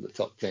captains of the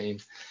top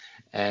teams,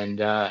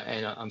 and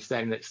I'm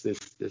standing next to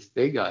this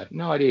big guy. I have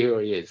no idea who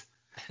he is.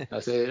 I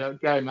said,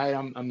 okay, mate,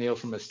 I'm Neil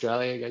from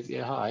Australia. He goes,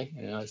 yeah, hi.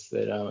 And I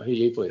said, who are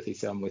you with? He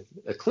said, I'm with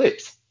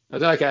Eclipse. I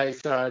was like, okay,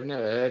 sorry, I've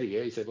never heard of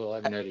you. He said, well, I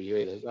haven't heard of you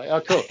either. I was like,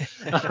 oh, cool.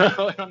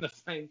 We're on the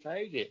same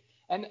page here.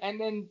 And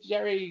then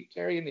Jerry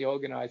and the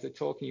organizer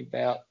talking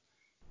about,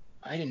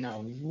 I didn't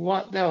know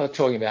what they were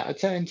talking about. I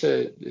turned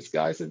to this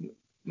guy, I said,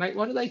 mate,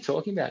 what are they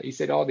talking about? He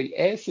said, oh, the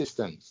air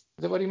systems.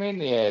 I said, what do you mean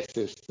the air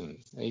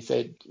systems? And he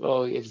said,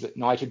 well, is it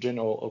nitrogen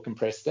or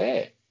compressed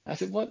air? I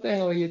said, what the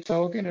hell are you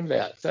talking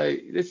about? So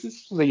this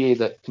is the year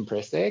that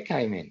compressed air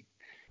came in.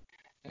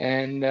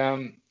 And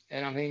I'm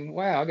thinking,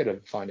 wow, I've got to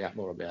find out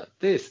more about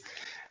this.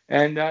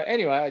 And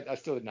anyway, I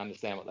still didn't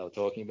understand what they were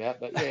talking about,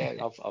 but yeah,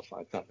 I'll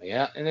find something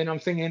out. And then I'm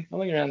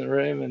looking around the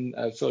room, and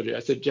I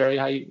said, Jerry,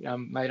 hey,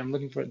 mate, I'm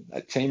looking for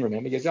a team room.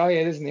 He goes, oh,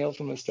 yeah, this is Neil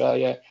from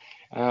Australia.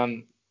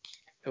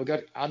 We've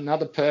got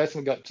another person.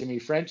 We've got Jimmy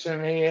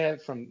Frencham here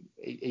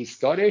he's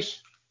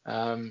Scottish.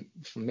 From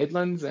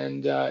Midlands,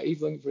 and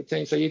he's looking for a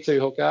team. So you two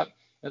hook up.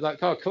 I was like,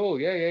 oh, cool.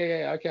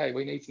 Yeah. Okay,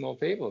 we need some more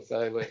people.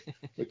 So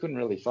we couldn't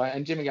really find.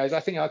 And Jimmy goes,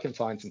 I think I can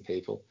find some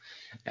people.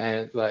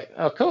 And it's like,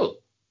 oh, cool.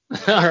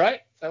 All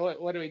right. So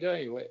what are we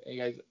doing? He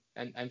goes,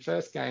 and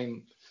first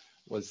game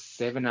was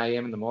 7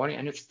 a.m. in the morning,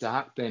 and it's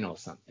dark then or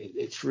something.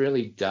 It's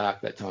really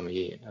dark that time of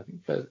year. I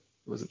think it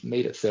was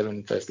meet at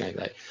 7, first game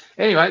day.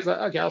 Anyway, it's like,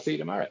 okay, I'll see you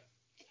tomorrow.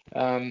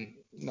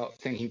 Not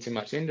thinking too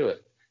much into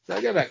it. So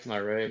I go back to my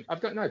room.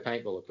 I've got no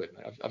paintball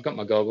equipment. I've got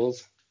my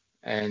goggles,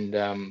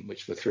 and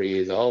which were 3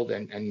 years old,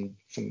 and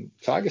some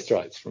Tiger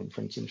Stripes from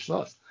Tim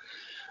Schloss.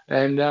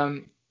 And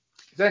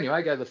so anyway,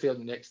 I go to the field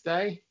the next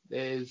day.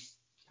 There's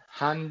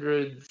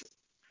hundreds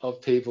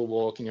of people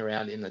walking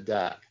around in the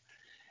dark.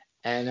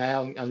 And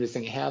I'm just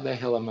thinking, how the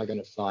hell am I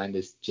going to find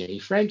this Jimmy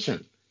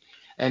Frencham?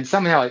 And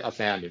somehow I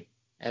found him.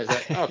 And I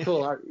was like, oh,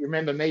 cool. You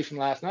remember me from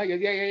last night? He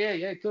goes,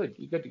 yeah, good.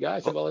 You're good to go.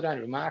 I said, well, I don't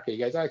have a marker. He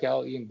goes,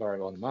 okay, you can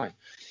borrow one of mine.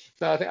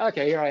 So I think,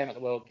 okay, here I am at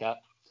the World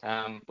Cup.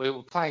 We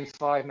were playing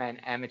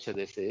 5-man amateur,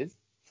 this is.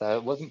 So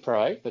it wasn't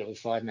pro, but it was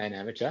 5-man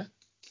amateur.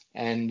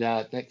 And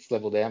next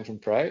level down from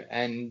pro.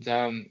 And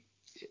so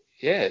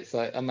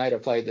a mate I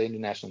played the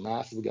International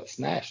Masters. We got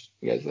smashed.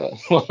 He goes,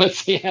 well, let's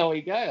see how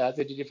we go. I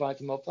said, did you find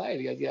some more players?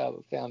 He goes, yeah,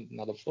 we found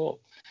another 4,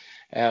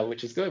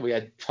 which is good. We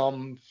had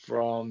Tom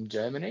from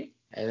Germany,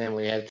 and then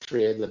we had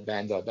 3 of the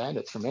Banzai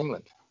Bandits from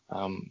England.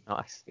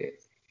 Nice.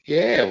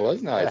 Yeah, it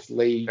was nice. Yeah,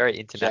 Lee, very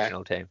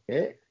international Jack, team.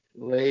 Yeah,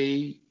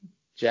 Lee,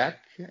 Jack,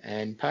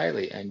 and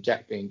Paley, and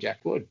Jack being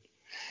Jack Wood.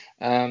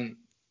 And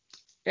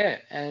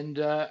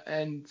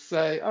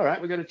so all right,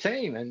 we've got a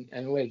team,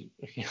 and we're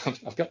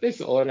I've got this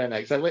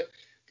automatic. So we're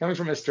coming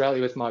from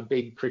Australia with my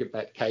big cricket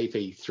bat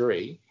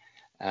KP3.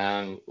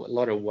 A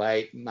lot of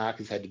weight.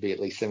 Markers had to be at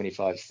least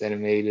 75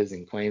 centimeters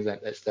in Queensland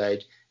at that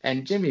stage.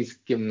 And Jimmy's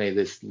given me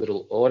this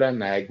little auto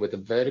mag with a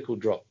vertical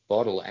drop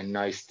bottle and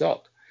no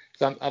stock.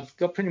 So I've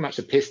got pretty much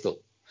a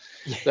pistol.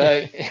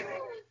 So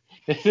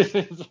this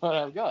is what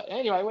I've got.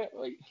 Anyway,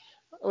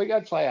 we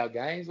go play our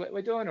games.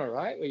 We're doing all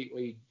right.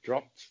 We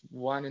dropped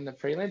 1 in the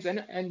prelims,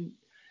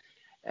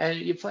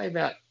 and you play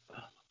about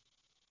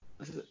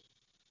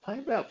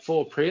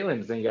 4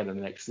 prelims, then you go to the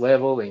next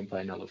level, then you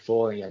play another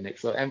 4, then you go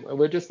next level, and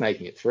we're just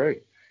making it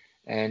through.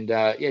 And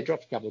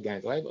dropped a couple of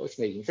games away, but we're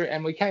sneaking through.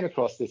 And we came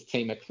across this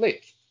team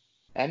Eclipse,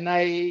 and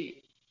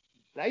they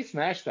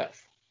smashed us.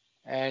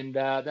 And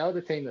they were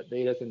the team that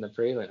beat us in the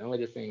prelim, and we're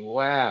just thinking,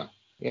 wow,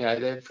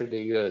 they're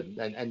pretty good,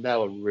 and they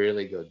were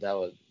really good. They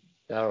were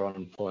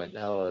on point.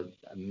 They were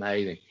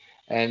amazing.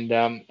 And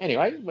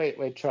anyway,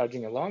 we're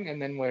trudging along,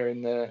 and then we're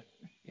in the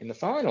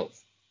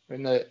finals. We're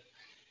in the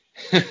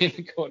in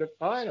the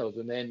quarterfinals,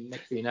 and then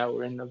next thing you know,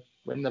 we're in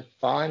the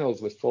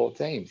finals with 4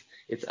 teams.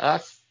 It's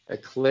us,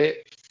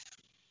 Eclipse,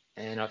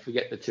 and I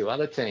forget the 2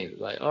 other teams.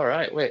 Like, all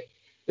right,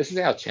 this is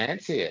our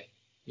chance here.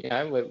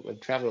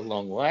 We've traveled a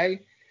long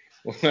way.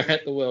 We're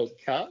at the World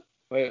Cup.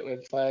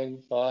 we're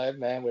playing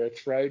 5-man. We're a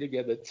throw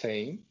together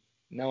team.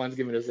 No one's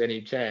giving us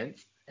any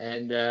chance,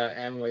 and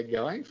we're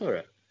going for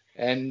it.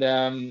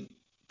 And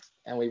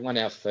we won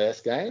our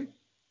first game.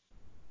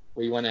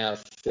 We won our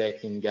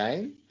second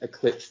game.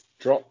 Eclipse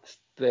dropped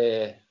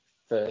their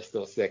first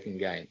or second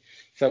game.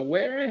 So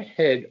we're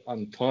ahead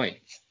on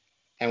points.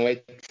 And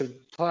we're to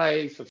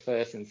play for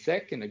first and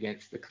second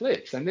against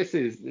Eclipse. And this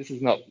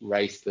is not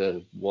race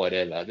to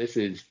whatever. This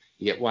is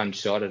you get one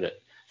shot at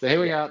it. So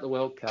here we are at the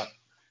World Cup,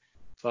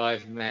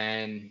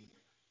 5-man,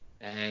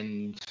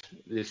 and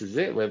this is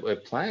it. We're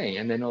playing.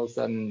 And then all of a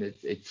sudden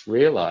it's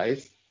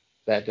realised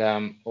that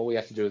all we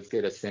have to do is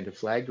get a centre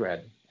flag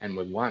grab and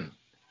we've won.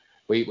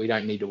 We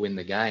don't need to win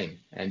the game.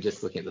 And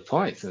just looking at the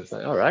points, and it's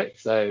like, all right,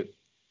 so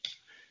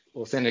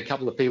we'll send a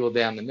couple of people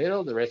down the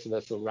middle. The rest of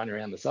us will run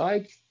around the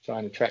sides,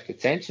 trying to attract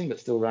attention, but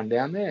still run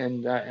down there,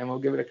 and we'll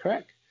give it a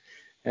crack.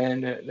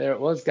 And there it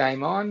was,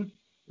 game on.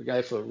 We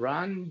go for a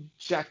run.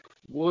 Jack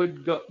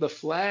Wood got the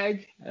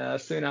flag.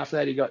 Soon after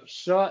that, he got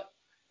shot.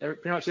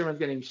 Pretty much everyone's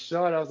getting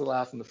shot. I was the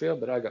last on the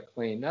field, but I got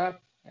cleaned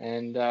up.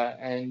 And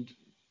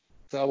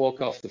so I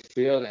walk off the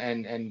field,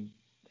 and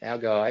our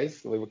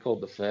guys, we were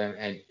called the firm,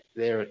 and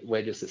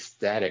we're just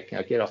ecstatic.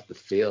 I get off the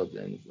field,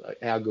 and it's like,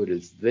 how good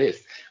is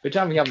this? We're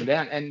jumping up and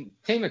down, and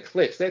Team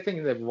Eclipse, they're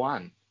thinking they've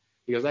won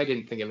because they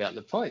didn't think about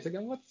the points. They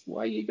go,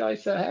 why are you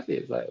guys so happy?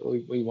 It's like,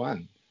 we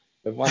won.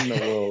 We've won the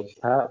World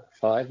Cup,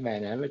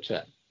 5-man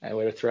amateur, and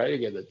we're a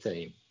throw-together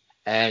team.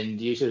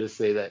 And you should have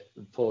seen that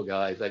the poor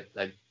guys,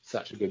 they're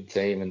such a good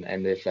team,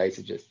 and their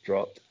faces just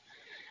dropped.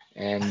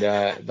 And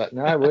but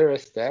no, we're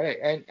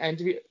ecstatic. And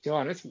to be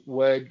honest,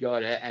 word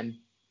got out,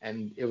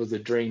 and it was a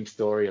dream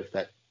story of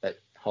that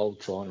whole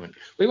tournament.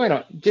 We went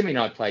on. Jimmy and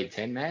I played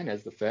 10-man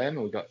as the firm,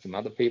 and we got some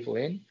other people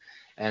in.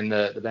 And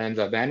the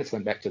Banzai Bandits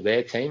went back to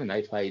their team, and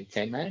they played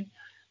 10-man.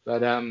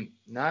 But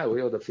no,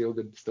 we were the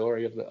feel-good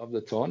story of the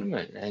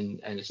tournament,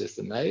 and it's just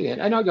amazing.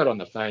 And I got on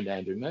the phone to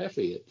Andrew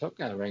Murphy at Top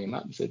Gun, rang him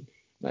up and said,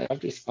 mate, I've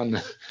just won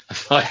the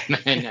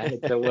 5-man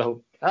amateur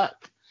World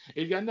Cup.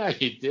 He's going, no,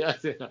 you did. I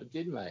said, I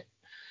did, mate.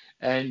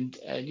 And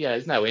yeah,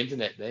 there's no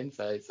internet then,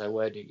 so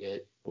word you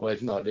get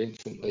was not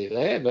instantly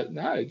there, but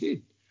no, it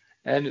did.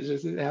 And it's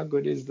just, how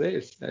good is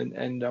this?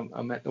 And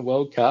I'm at the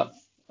World Cup.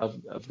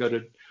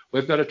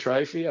 We've got a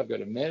trophy. I've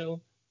got a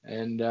medal,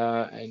 and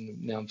now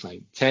I'm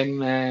playing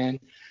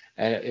 10-man,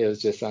 and it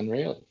was just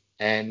unreal.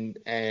 And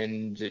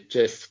it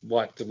just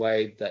wiped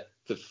away that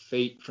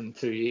defeat from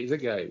 2 years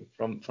ago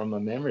from my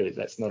memory.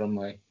 That's not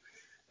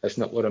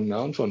what I'm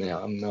known for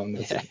now. I'm known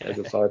as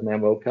a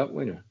 5-man World Cup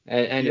winner,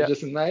 and it's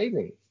just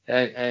amazing.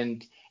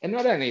 And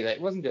not only that,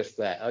 it wasn't just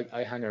that.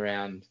 I hung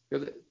around,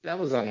 because that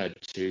was on a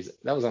Tuesday,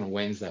 that was on a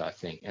Wednesday, I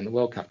think, and the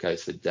World Cup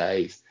goes for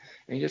days.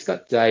 And you just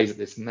got days at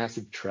this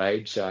massive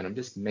trade show, and I'm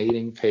just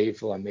meeting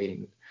people. I met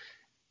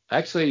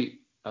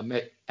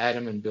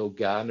Adam and Bill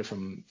Gardner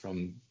from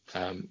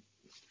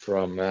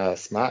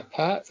Smart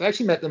Parts. I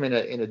actually met them in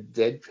a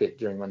dead pit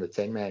during one of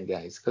the 10-man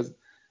games, because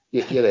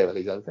you're there with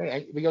these other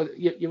things. Because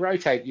you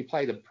rotate, you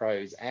play the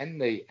pros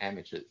and the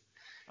amateurs.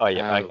 Oh,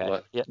 yeah,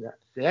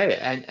 okay.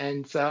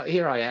 And so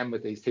here I am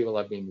with these people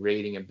I've been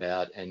reading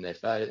about and their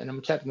photos, and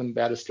I'm chatting to them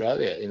about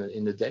Australia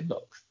in the dead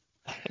box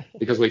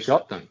because we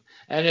shot them.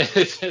 And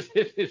it's just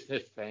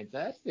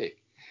fantastic.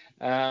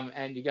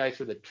 And you go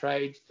through the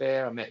trade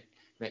fair. I met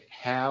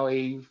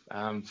Howie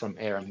from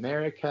Air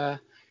America.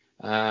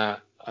 I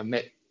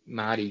met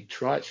Marty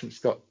Trites from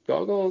Scott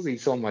Goggles. He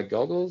saw my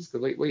goggles,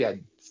 because we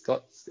had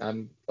Scott's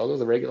goggles,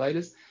 the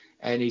regulators,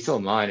 and he saw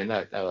mine, and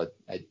they were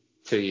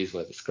 2 years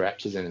worth of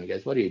scratches in them. He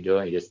goes, what are you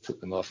doing? He just took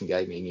them off and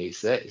gave me a new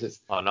set. It's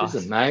just, nice.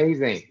 It's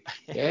amazing.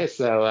 Yeah,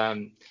 so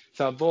I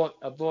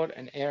bought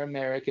an Air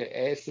America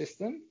air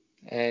system,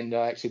 and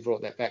I actually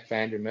brought that back for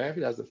Andrew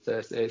Murphy. That was the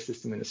first air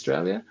system in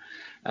Australia.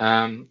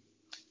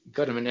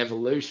 Got him an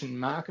Evolution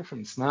marker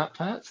from Smart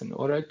Parts, an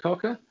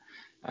autococker.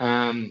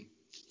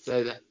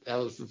 So that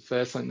was the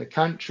first one in the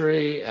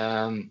country.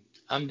 I'm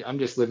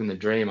just living the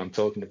dream. I'm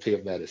talking to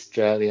people about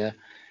Australia.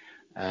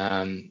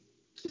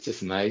 It's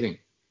just amazing.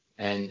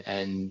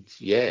 And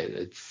yeah,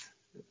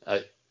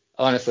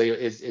 honestly,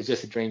 it's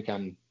just a dream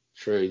come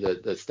true.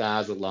 The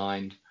stars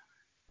aligned.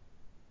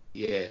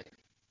 Yeah,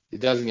 it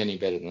doesn't get any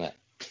better than that.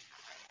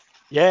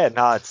 Yeah,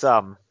 no, it's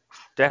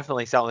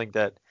definitely something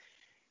that,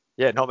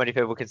 not many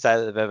people can say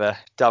that they've ever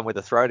done with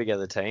a throw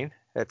together team.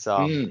 It's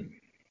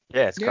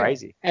it's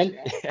crazy. And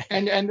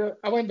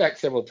I went back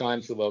several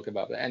times to the World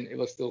Cup, and it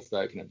was still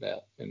spoken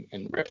about,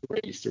 and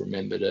referees still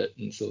remembered it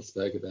and still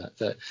spoke about it.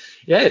 So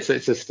yeah, it's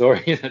a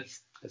story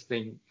that's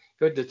been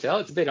good to tell.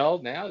 It's a bit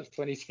old now. It's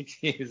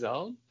 26 years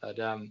old. But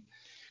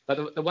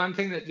the one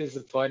thing that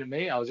disappointed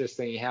me, I was just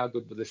thinking, how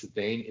good would this have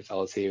been if I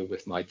was here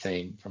with my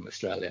team from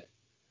Australia?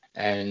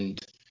 And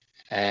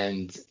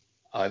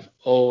I've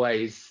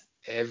always,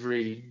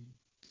 every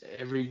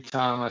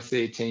time I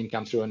see a team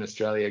come through in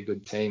Australia, a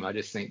good team, I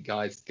just think,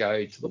 guys,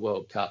 go to the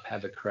World Cup,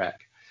 have a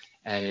crack.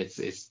 And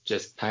it's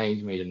just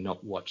pained me to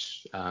not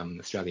watch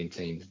Australian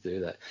teams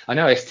do that. I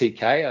know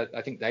STK,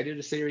 I think they did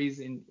a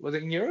series was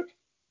it in Europe?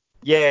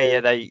 Yeah,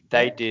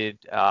 they did.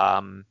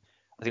 I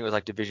I think it was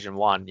like Division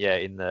 1,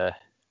 in the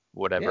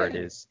whatever it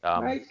is.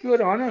 Mate,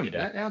 good on them.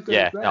 Yeah. How good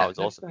is that? No, it was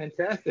That's awesome.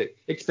 fantastic.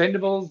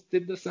 Expendables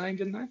did the same,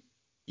 didn't they?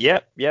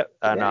 Yep,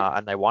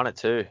 and they won it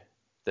too.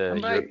 The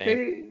Mate,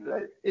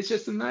 European. it's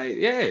just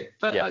amazing. Yeah,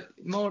 but Yeah.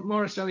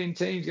 more Australian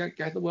teams go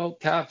to the World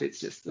Cup. It's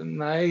just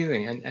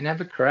amazing, and have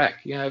a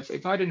crack.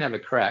 If I didn't have a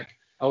crack,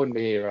 I wouldn't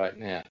be here right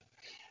now.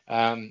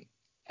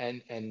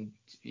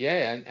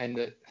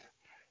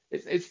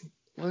 It's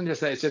I wouldn't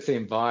just say it's just the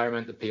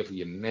environment, the people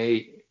you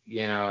meet.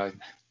 I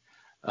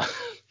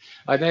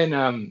then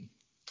I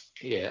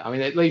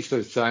mean, at least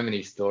there's so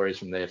many stories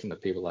from there from the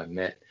people I've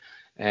met.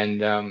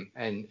 And coming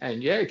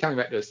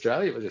back to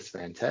Australia, it was just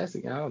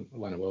fantastic. I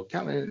won a World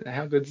Cup. And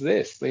how good's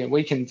this?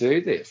 We can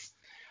do this.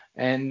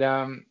 And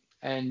I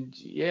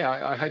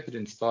hope it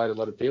inspired a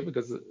lot of people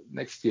because the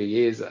next few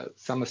years,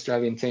 some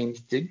Australian teams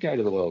did go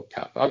to the World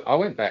Cup. I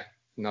went back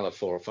another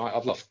 4 or 5.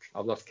 I've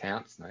lost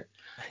counts, mate.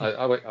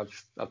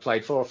 I've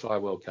played 4 or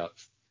 5 World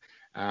Cups.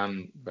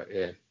 But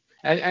yeah.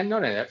 And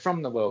not only that,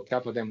 from the World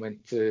Cup, I then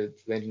went to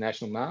the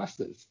International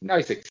Masters.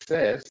 No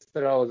success,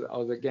 but I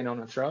was again on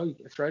a throw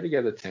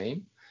together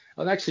team.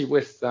 I was actually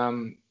with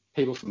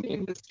people from the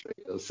industry.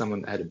 There was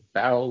someone that had a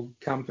barrel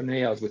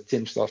company. I was with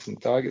Tim Sloss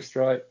and Tiger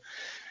Stripe.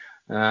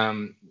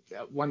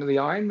 One of the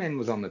Ironmen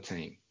was on the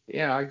team.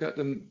 Yeah, I got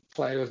to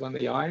play with one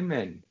of the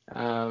Ironmen,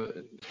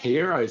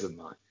 heroes of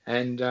mine.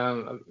 And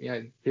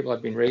people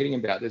I've been reading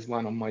about. There's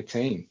one on my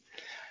team.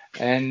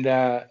 I'm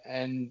at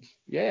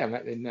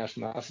the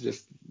International Masters,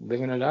 just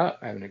living it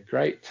up, having a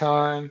great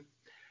time.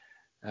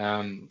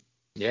 What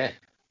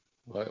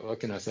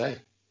can I say?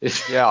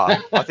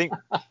 I think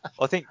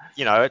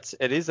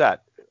it is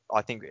that.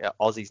 I think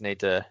Aussies need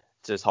to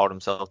just hold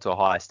themselves to a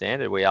higher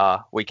standard. We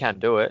can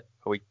do it.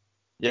 I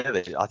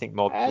think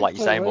more, like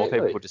you say, more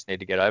people just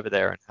need to get over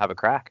there and have a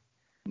crack.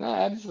 No,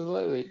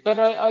 absolutely. But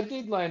I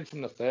did learn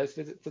from the first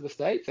visit to the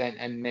States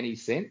and many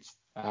since.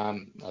 I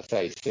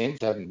say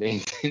since, I haven't been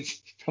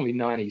since probably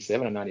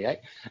 97 or 98.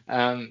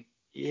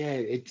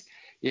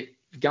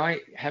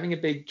 Having a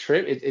big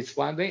trip, it's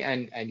one thing,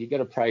 and you've got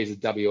to praise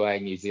the WA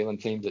and New Zealand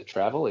teams that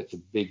travel. It's a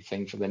big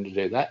thing for them to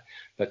do that.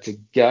 But to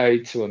go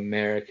to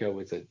America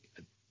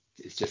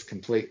it's just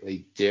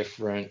completely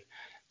different.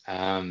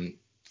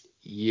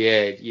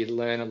 You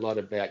learn a lot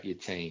about your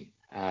team.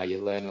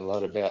 You learn a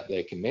lot about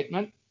their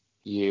commitment.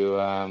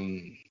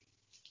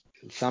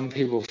 Some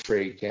people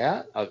freak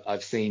out.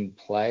 I've seen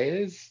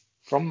players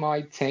from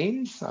my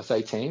teams. I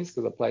say teams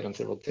because I played on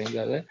several teams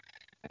out there.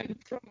 And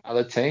from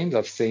other teams,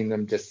 I've seen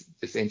them just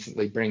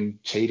instantly bring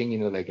cheating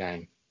into their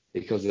game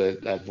because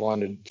they've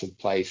wanted to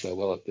play so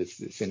well at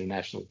this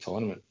international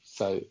tournament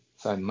so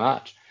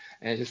much.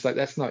 And it's just like,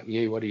 that's not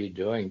you. What are you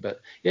doing?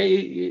 But yeah,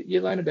 you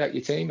learn about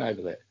your team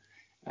over there.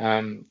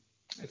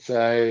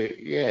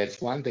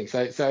 It's one thing.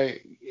 So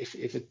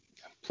if it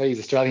please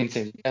Australian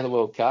teams go to the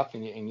World Cup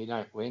and you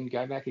don't win,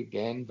 go back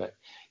again. But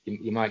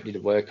you might need to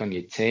work on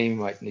your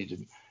team.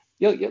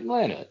 You'll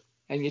learn it,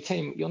 and your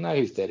team, you'll know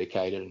who's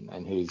dedicated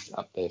and who's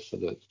up there for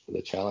the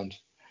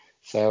challenge.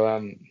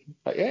 So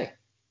but yeah,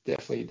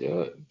 definitely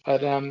do it.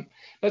 But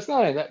it's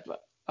not only that.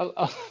 But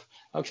I'll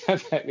go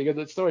back because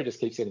the story just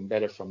keeps getting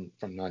better from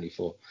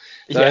 '94.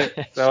 So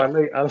I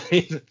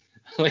leave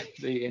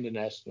the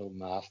International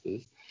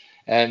Masters.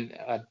 And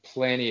I had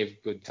plenty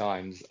of good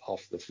times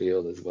off the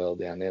field as well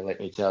down there, let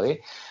me tell you.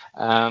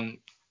 And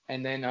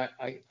then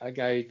I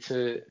go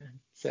to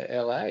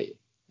LA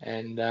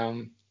and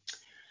I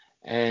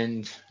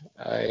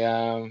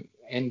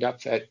end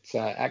up at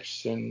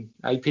Action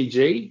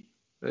APG,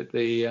 at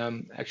the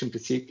Action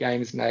Pursuit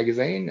Games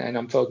magazine, and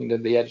I'm talking to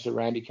the editor,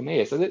 Randy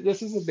Camille. So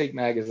this is a big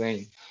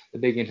magazine, the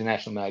big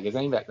international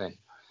magazine back then.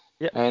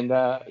 Yeah. And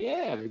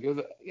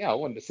because I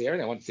wanted to see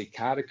everything. I wanted to see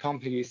Carter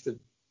Comp, who used to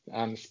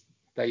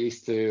they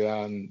used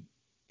to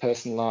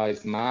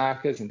personalize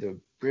markers and do a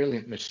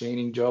brilliant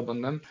machining job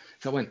on them.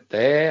 So I went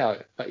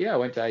there. I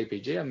went to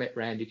APG. I met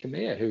Randy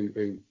Camille,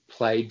 who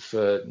played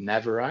for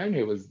Navarone,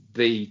 who was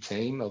the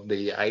team of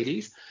the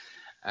 80s.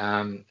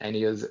 And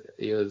he was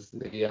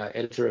the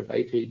editor of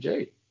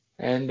APG.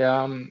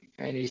 And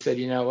he said,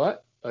 you know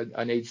what?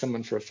 I need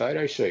someone for a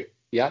photo shoot.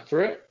 You up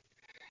for it?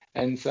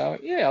 And so,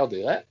 yeah, I'll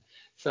do that.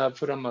 So I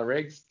put on my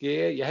regs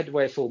gear. You had to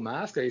wear full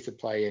mask. I used to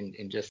play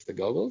in just the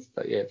goggles,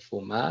 but yeah,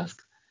 full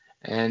mask.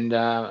 And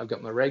I've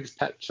got my regs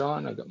patch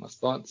on. I've got my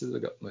sponsors.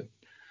 I've got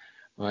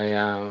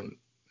my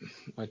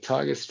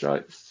Tiger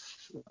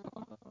Stripes.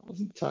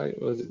 Wasn't Tiger?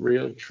 Was it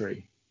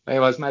Realtree?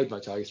 Anyway, I was made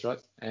by Tiger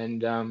Stripes.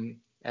 And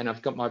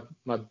I've got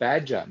my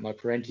badger, my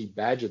Parenti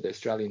badger, the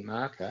Australian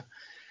marker.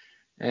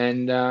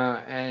 And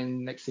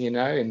next thing you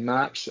know, in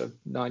March of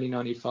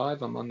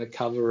 1995, I'm on the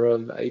cover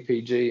of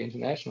APG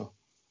International.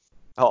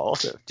 Oh,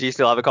 awesome. Do you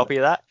still have a copy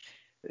of that?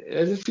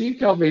 There's a few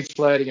copies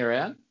floating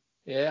around.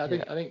 Yeah, I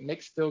think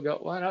Nick's still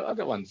got one. I've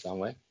got one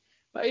somewhere.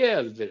 But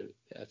yeah,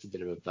 that's a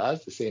bit of a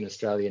buzz to see an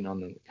Australian on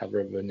the cover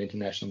of an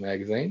international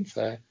magazine.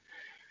 So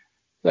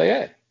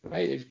yeah,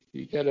 mate,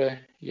 you gotta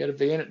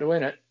be in it to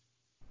win it.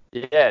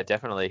 Yeah,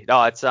 definitely.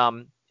 No, it's I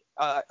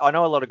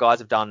know a lot of guys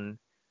have done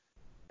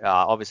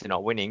obviously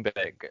not winning, but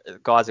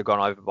guys have gone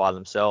over by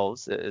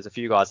themselves. There's a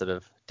few guys that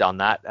have done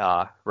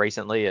that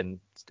recently and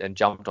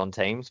jumped on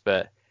teams,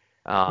 but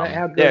Mate,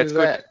 how good yeah, is it's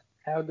good. that?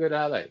 How good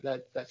are they?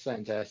 That's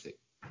fantastic.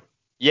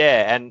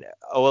 Yeah, and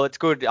well, it's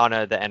good. I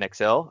know the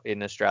NXL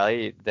in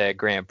Australia, their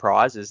grand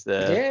prize is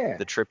Yeah,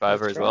 the trip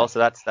over that's as well, right. so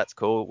that's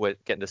cool. We're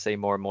getting to see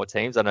more and more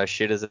teams. I know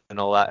Shitters and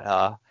all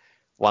that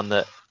won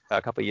that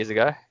a couple of years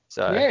ago.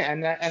 So Yeah,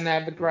 and they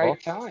have a well,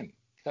 great time.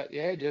 But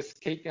yeah,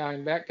 just keep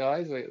going back,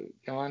 guys.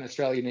 Come on,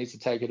 Australia needs to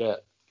take it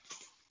up.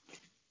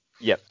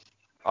 yep,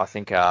 I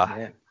think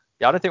Yeah.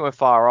 yeah, I don't think we're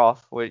far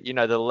off.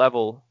 The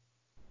level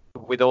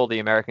with all the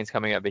Americans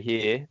coming over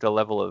here, the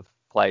level of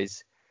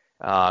plays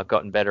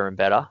gotten better and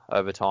better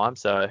over time.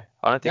 So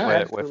I don't think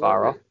No, we're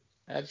far off.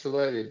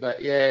 absolutely.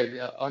 But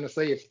yeah,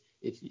 honestly,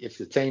 if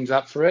the team's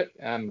up for it,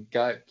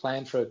 go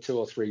plan for 2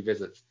 or 3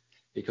 visits,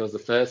 because the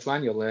first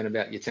one you'll learn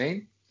about your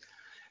team.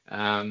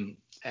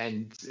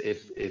 And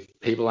if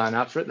people aren't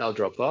up for it, they'll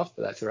drop off,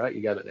 but that's all right.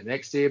 You go back the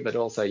next year, but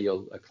also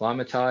you'll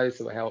acclimatise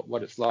to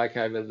what it's like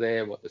over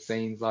there, what the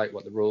scene's like,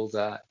 what the rules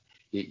are.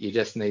 You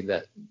just need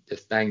that,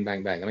 just bang,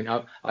 bang, bang. I mean,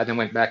 I then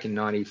went back in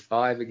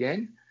 '95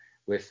 again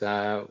with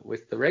the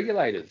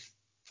Regulators.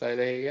 So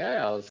there you go.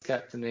 I was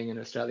captaining an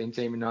Australian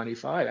team in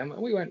 '95, and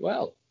we went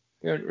well.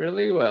 We went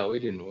really well. We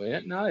didn't win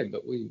it, no,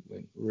 but we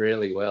went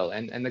really well.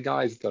 And the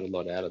guys got a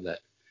lot out of that.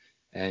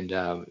 And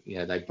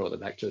they brought it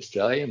back to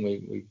Australia, and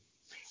we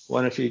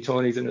won a few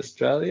tourneys in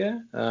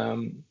Australia.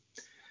 And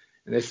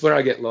that's where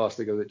I get lost,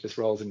 because it just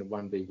rolls into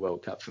one big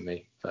World Cup for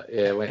me. But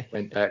yeah,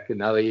 went back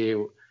another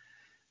year.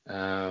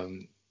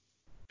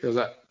 Because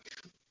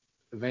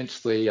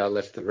eventually I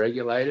left the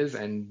Regulators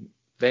and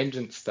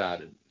Vengeance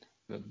started,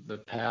 the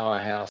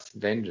powerhouse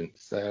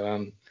Vengeance.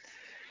 So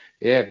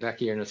yeah, back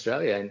here in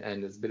Australia,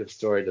 and there's a bit of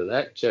story to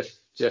that.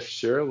 Jeff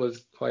Shearer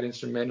was quite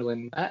instrumental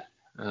in that.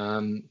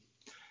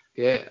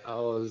 Yeah, I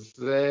was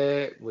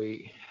there.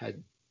 We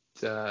had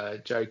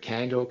Joe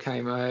Candle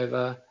came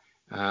over.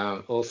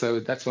 Also,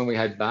 that's when we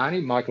had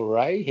Barney, Michael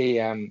Ray.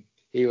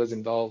 He was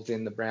involved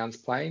in the Browns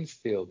Plains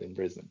field in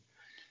Brisbane.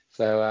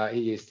 So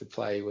he used to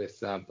play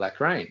with Black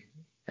Rain,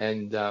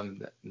 and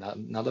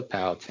another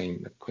power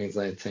team, the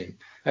Queensland team.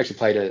 I actually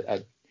played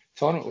a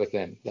tournament with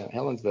them down at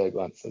Helensburgh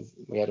once. So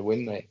we had a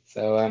win there.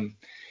 So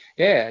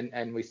yeah,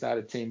 and we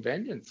started Team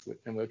Vengeance,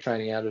 and we were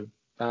training out of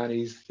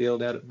Barney's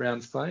field out at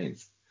Browns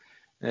Plains.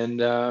 And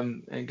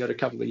got a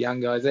couple of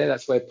young guys there.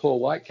 That's where Paul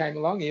White came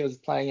along. He was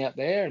playing out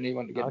there, and he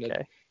wanted to get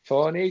into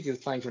tourneys. He was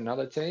playing for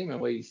another team, and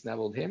we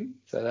snabbled him.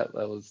 So that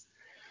was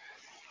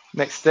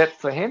next step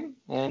for him.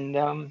 And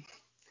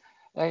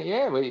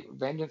yeah,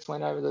 Vengeance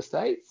went over the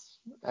States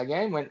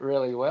again. Went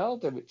really well.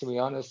 To be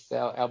honest,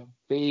 our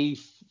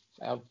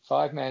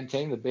 5-man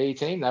team, the B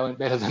team, they went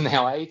better than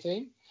our A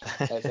team.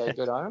 So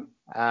good on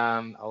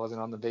them. I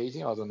wasn't on the B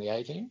team. I was on the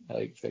A team.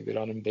 So good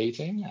on them, B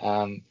team.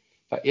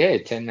 But yeah,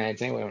 10-man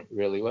team went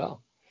really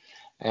well,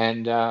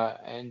 and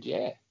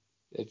yeah,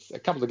 it's a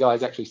couple of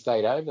guys actually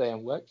stayed over there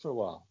and worked for a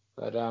while.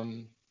 But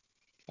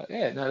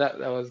yeah, no, that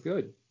was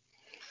good.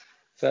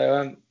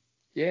 So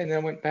yeah, and then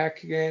I went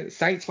back again.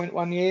 Saints went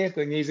 1 year.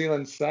 The New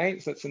Zealand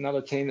Saints. That's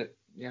another team that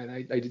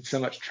they did so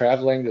much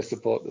travelling to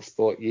support the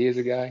sport years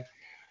ago.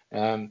 They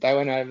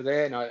went over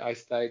there, and I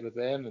stayed with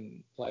them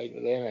and played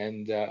with them,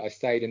 and I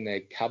stayed in their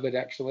cupboard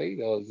actually.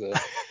 There was a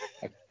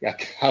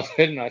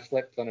cupboard, and I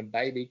slept on a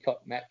baby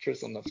cot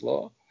mattress on the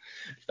floor.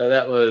 So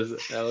that was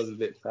a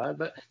bit fun.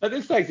 But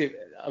this takes it.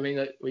 I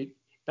mean, we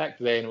back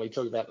then we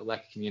talked about the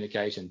lack of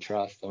communication,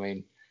 trust. I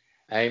mean,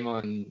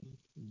 Amon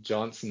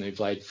Johnson, who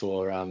played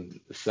for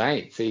the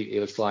Saints, he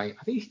was flying.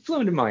 I think he flew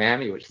into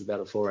Miami, which is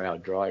about a 4-hour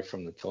drive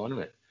from the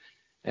tournament.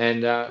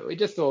 And we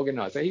just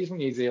organised. So he's from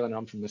New Zealand,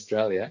 I'm from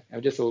Australia. And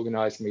we just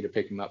organised for me to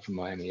pick him up from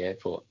Miami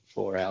Airport,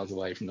 4 hours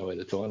away from where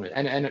the tournament,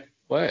 and it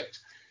worked.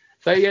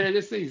 So yeah,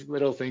 just these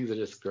little things are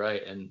just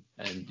great, and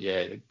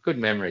yeah, good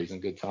memories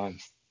and good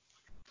times.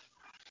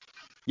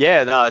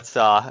 Yeah, no, it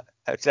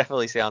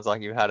definitely sounds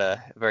like you've had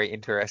a very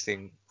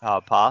interesting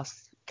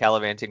past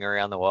gallivanting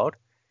around the world.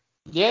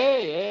 Yeah,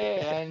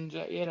 and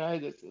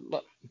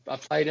I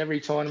played every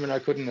tournament I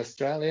could in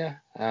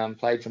Australia.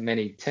 Played for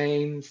many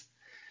teams.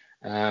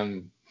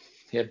 I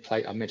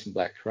mentioned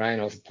Black Rain.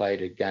 I also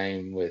played a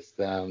game with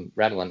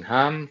Rattle and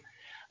Hum.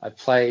 I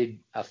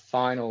played a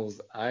finals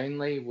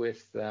only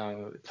with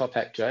Top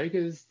Hat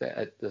Jokers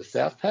at the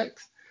South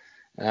Packs.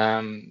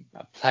 I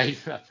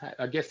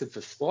guess it's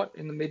for SWAT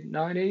in the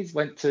mid-90s.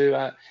 Went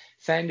to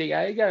San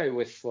Diego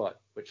with SWAT,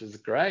 which was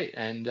great.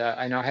 And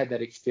I had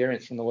that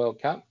experience from the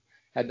World Cup,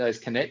 had those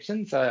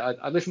connections. So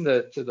I listened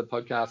to the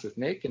podcast with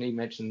Nick, and he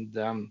mentioned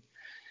that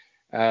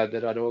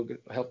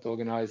I'd helped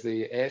organise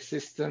the air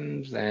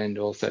systems and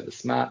also the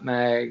smart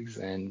mags,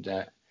 and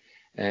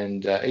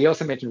he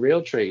also mentioned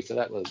Realtree, so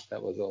that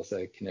was also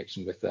a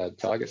connection with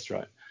Tiger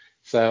Stripe.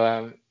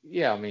 So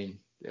yeah, I mean,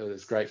 it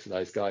was great for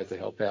those guys to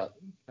help out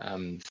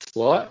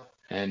SWAT,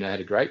 and I had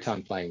a great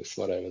time playing with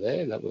SWAT over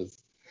there. That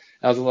was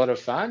a lot of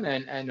fun,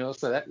 and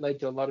also that led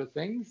to a lot of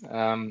things.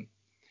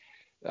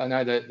 I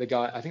know that the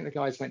guy. I think the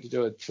guys went to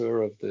do a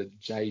tour of the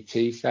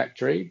JT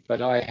factory,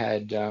 but I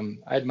had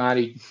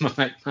Marty, my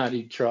mate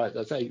Marty tried.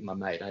 I say my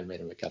mate. I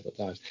met him a couple of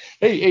times.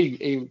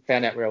 He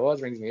found out where I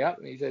was, rings me up,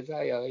 and he says,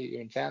 "Hey,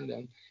 you're in town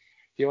then.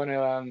 Do you want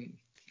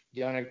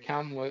to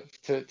come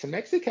to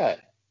Mexico?"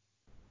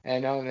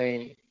 And I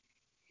mean,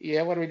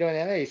 yeah, what are we doing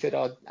down there? He said,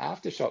 "Oh,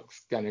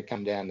 Aftershock's going to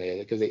come down there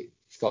because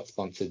Scott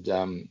sponsored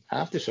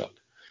Aftershock."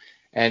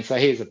 And so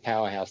here's a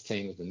powerhouse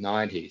team of the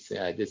 90s.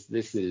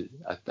 This is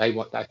they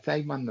won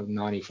the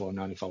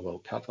 94-95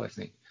 World Cup, I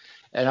think.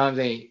 And I'm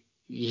thinking,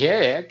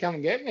 yeah, come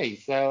and get me.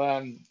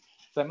 So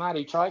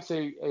Marty tried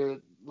to. A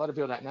lot of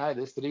people don't know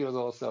this, but he was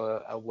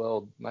also a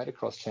world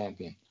motocross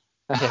champion.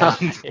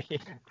 And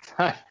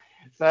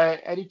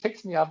he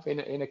picks me up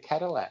in a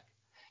Cadillac.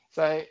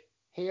 So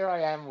here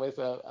I am with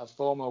a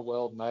former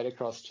world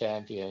motocross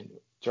champion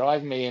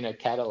driving me in a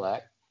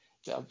Cadillac.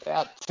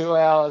 About 2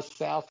 hours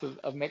south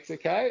of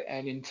Mexico,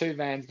 and in two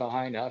vans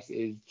behind us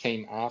is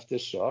Team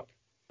Aftershock.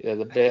 They're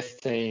the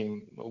best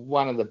team,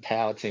 one of the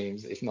power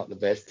teams, if not the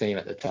best team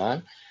at the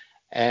time.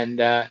 And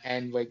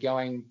we're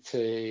going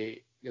to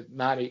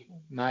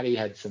Marty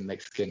had some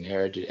Mexican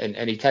heritage,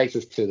 and he takes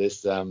us to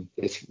this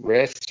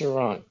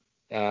restaurant.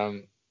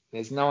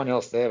 There's no one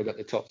else there. We've got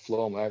the top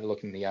floor, and we're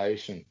overlooking the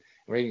ocean.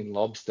 We're eating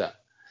lobster.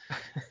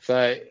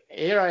 So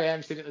here I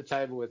am sitting at the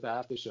table with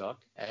Aftershock,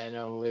 and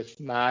I'm with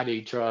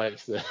Marty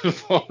Tripes, the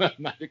former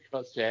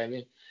motocross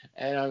champion,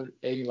 and I'm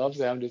eating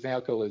lobster. I'm just,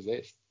 how cool is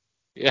this?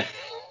 Yeah.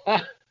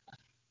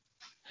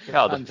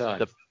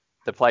 The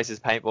places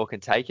paintball can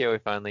take you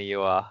if only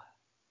you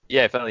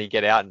if only you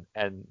get out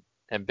and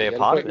be a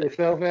part of it.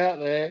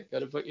 Got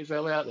to put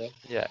yourself out there.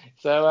 Yeah.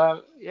 So I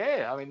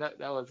mean that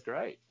was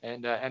great,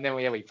 and then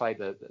we played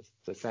the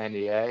San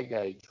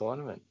Diego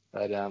tournament,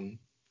 but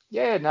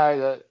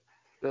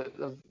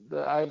the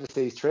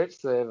overseas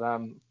trips,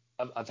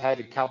 I've had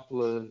a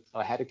couple of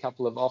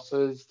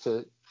offers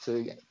for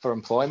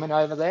employment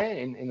over there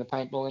in the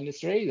paintball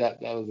industry.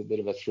 That was a bit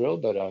of a thrill,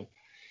 but I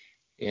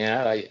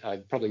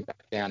probably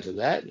back down to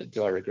that.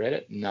 Do I regret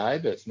it? No,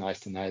 but it's nice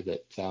to know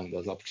that there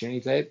was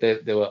opportunities there.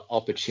 There were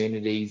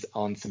opportunities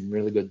on some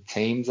really good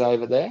teams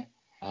over there,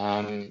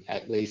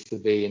 at least to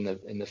be in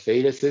the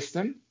feeder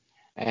system,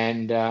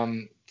 and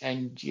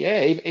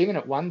even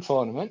at one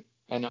tournament,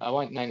 and I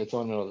won't name the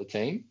tournament or the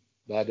team.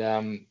 But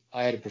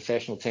I had a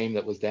professional team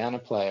that was down a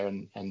player,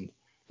 and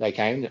they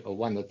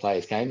one of the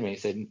players came to me and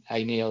said,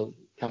 "Hey Neil,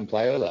 come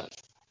play with us."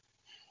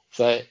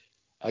 So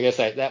I guess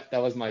that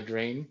was my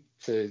dream,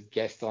 to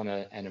guest on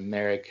an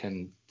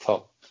American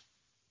top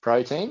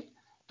pro team,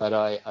 but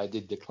I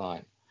did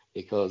decline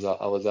because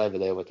I was over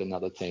there with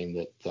another team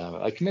that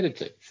I committed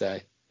to. So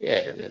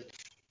yeah, that's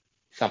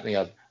something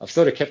I've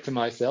sort of kept to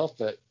myself,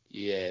 but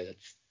yeah,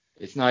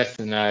 it's nice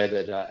to know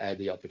that I had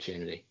the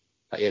opportunity.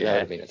 But that would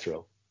have been a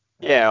thrill.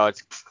 Yeah,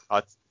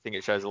 I think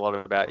it shows a lot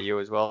about you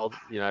as well,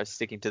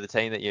 sticking to the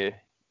team that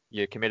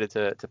you're committed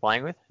to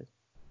playing with.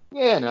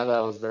 Yeah, no,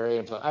 that was very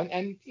important.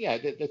 And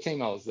the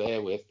team I was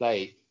there with,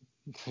 I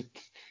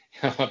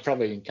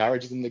probably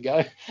encouraged them to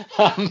go.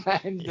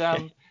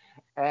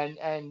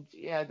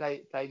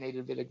 They needed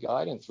a bit of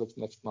guidance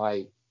with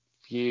my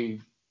few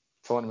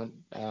tournaments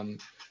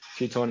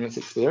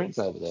experience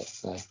over there.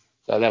 So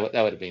that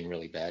would have been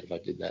really bad if I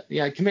did that.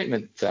 Yeah,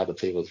 commitment to other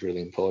people is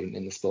really important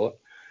in the sport.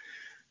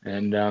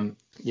 And a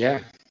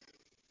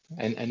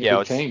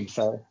good team,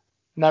 so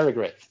no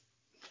regrets.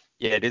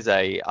 Yeah, it is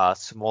a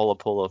smaller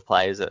pool of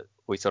players that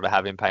we sort of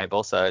have in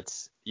paintball, so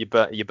it's you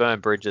burn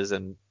bridges,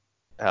 and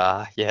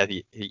everyone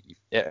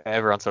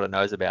sort of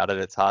knows about it.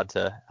 It's hard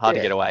to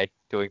get away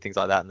doing things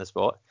like that in the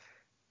sport.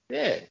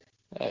 Yeah,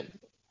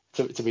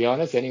 to be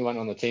honest, anyone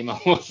on the team I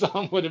was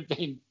on would have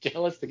been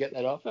jealous to get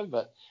that offer,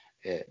 but.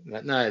 Yeah,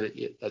 no,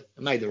 I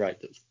made the right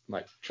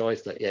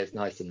choice, but yeah, it's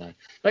nice to know.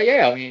 But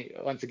yeah, I mean,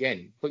 once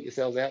again, put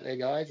yourselves out there,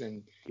 guys,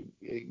 and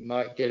you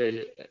might get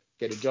a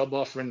job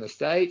offer in the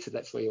States if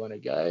that's where you want to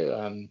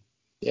go.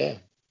 Give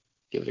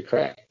it a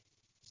crack.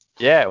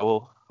 Yeah,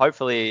 well,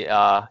 hopefully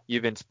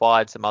you've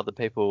inspired some other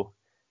people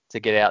to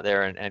get out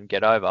there and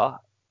get over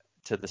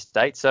to the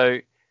States.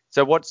 So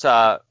what's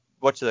the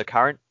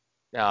current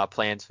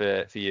plans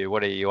for you?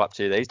 What are you up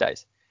to these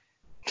days?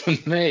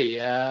 Me,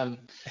 all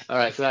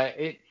right, so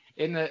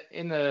in the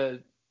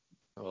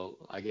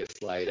I guess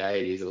late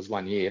 80s, it was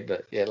 1 year,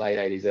 but yeah, late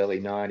 80s, early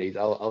 90s,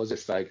 I was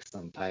just focused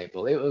on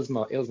paintball. It was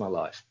my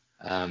life.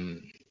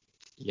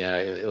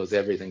 It was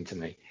everything to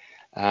me.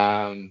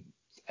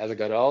 As I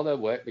got older,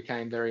 work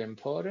became very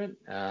important.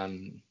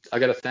 I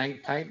got to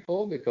thank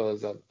paintball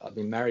because I've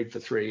been married for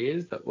 3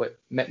 years, but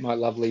met my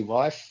lovely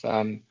wife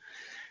 20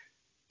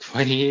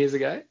 years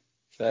ago.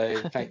 So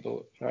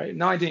paintball,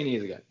 19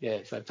 years ago. Yeah,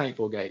 so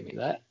paintball gave me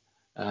that.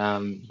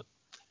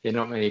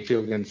 Not many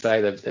people can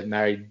say they've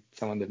married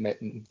someone they've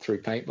met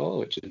through paintball,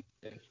 which is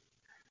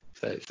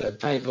so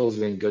paintball's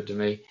been good to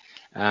me.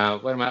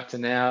 What I'm up to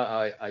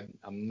now,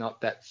 I'm not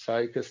that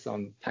focused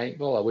on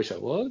paintball. I wish I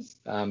was,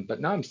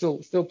 but no, I'm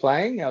still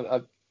playing.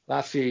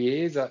 Last few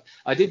years, I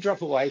did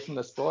drop away from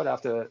the sport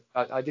after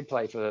I did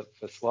play for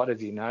SWAT,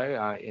 as you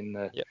know, in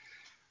the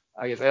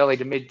I guess early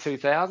to mid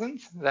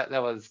 2000s. That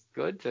was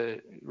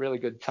good, really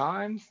good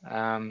times.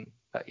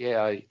 But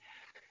yeah,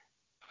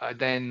 I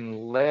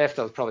then left.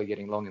 I was probably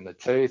getting long in the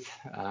tooth.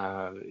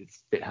 It's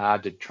a bit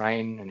hard to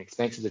train and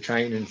expensive to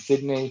train in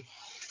Sydney.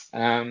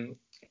 But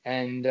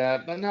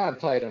no, I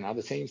played on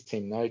other teams,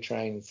 Team No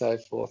Train and so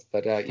forth.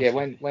 But yeah,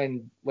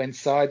 when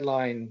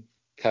sideline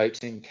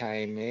coaching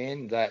came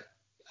in, that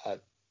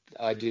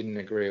I didn't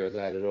agree with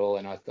that at all,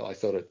 and I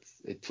thought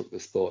it took the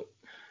sport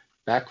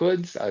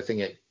backwards. I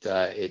think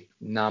it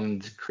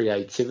numbed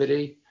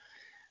creativity,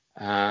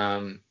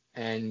 yeah,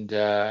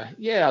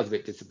 I was a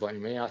bit disappointed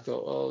in me. I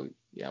thought, well,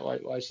 yeah,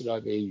 why should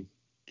I be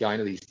going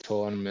to these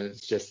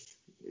tournaments, just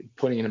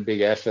putting in a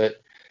big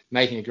effort,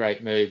 making a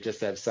great move, just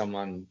to have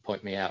someone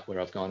point me out where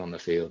I've gone on the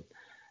field?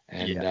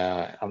 And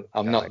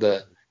I'm not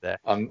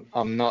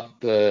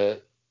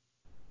the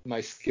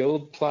most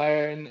skilled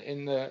player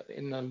in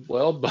the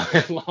world by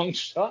a long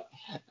shot,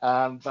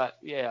 but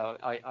yeah,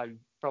 I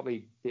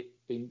probably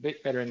been a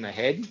bit better in the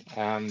head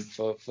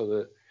for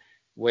the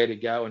where to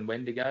go and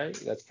when to go.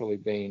 That's probably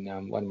been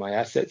one of my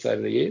assets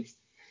over the years.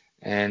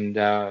 And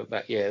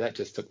but yeah, that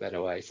just took that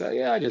away. So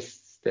yeah, I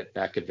just stepped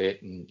back a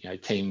bit, and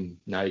Team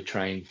No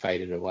Train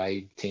faded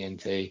away,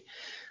 TNT.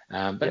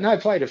 But no, I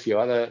played a few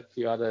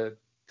other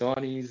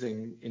tourneys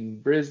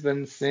in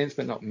Brisbane since,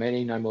 but not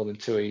many, no more than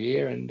 2 a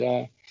year. And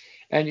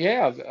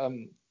yeah, I've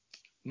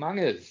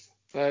Mungers.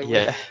 So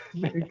Yeah.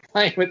 we've been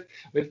playing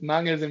with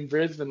Mungers in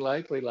Brisbane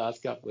locally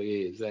last couple of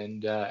years.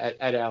 And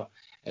at our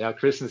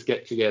Christmas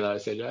get together, I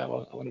said, I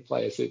want to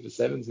play a Super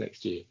Sevens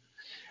next year.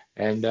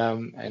 And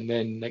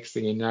then next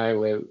thing you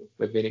know,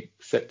 we've been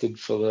accepted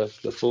for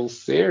the full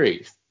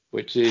series,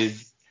 which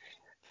is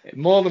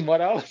more than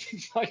what I was.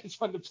 I just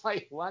wanted to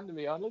play one, to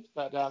be honest.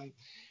 But no,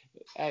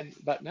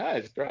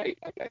 it's great.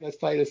 Okay, let's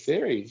play the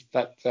series.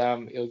 But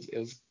it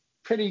was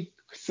pretty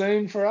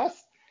soon for us.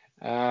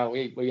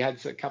 We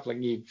had a couple of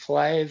new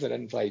players that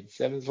hadn't played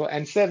sevens before,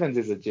 and sevens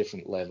is a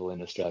different level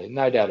in Australia,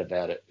 no doubt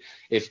about it.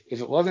 If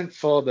it wasn't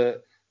for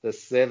the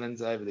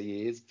sevens over the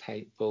years,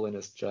 paintball in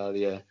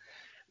Australia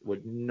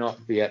would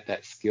not be at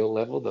that skill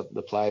level that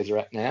the players are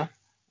at now.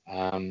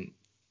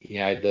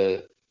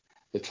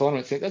 The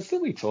tournaments, there'd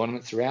still be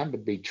tournaments around,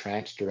 but be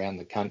tranched around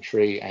the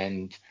country,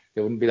 and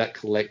there wouldn't be that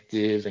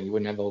collective, and you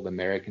wouldn't have all the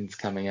Americans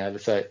coming over.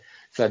 So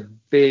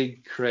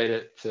big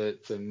credit to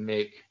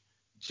Mick,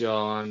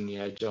 John.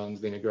 John's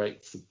been a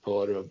great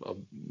supporter of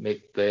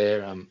Mick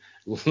there.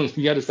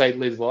 You got to say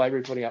Liz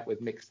Wybury putting up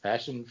with Mick's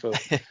passion for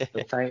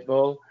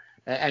paintball,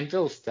 and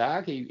Bill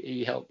Stark,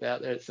 he helped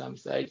out there at some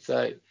stage.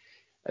 So,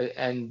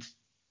 and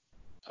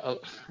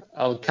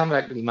I'll come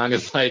back to the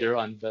Mungers later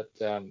on, but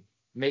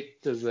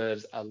Mick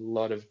deserves a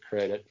lot of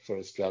credit for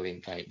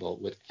Australian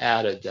paintball,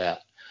 without a doubt.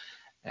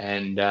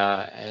 And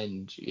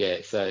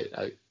yeah, so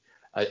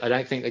I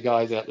don't think the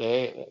guys out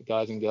there,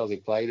 guys and girls who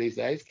play these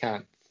days,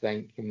 can't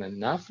thank him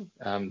enough.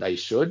 They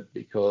should,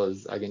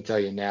 because I can tell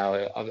you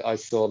now, I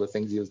saw the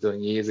things he was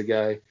doing years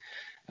ago.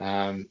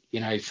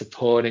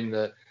 Supporting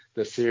the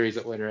series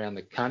that went around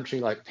the country,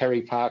 like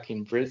Perry Park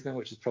in Brisbane,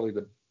 which is probably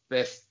the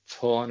best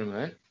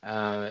tournament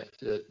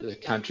the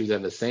country's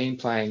ever seen,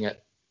 playing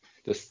at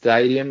the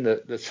stadium,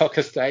 the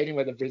soccer stadium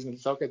where the Brisbane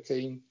soccer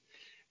team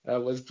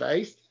was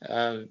based.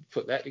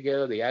 Put that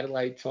together, the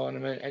Adelaide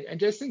tournament, and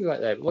just things like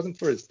that. If it wasn't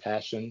for his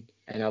passion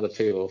and other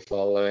people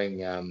following,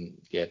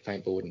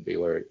 paintball wouldn't be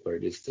where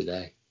it is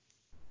today.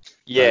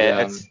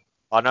 Yeah,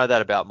 I know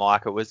that about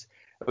Mike. It was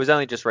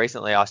only just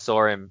recently I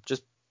saw him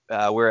just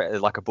we're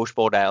at like a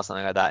bushball day or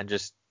something like that, and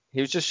he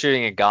was just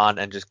shooting a gun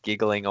and just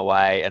giggling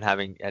away and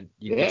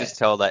you could just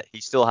tell that he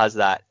still has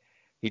that.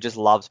 He just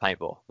loves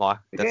paintball, Mike.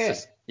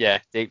 That's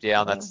deep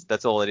down,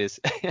 that's all it is.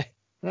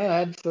 No,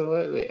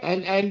 absolutely.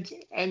 And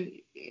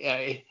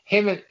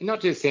him, and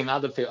not just him,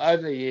 other people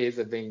over the years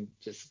have been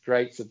just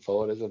great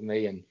supporters of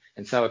me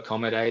and so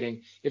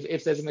accommodating.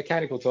 If there's a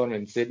mechanical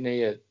tournament in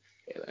Sydney,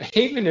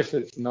 even if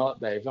it's not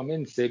there, if I'm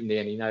in Sydney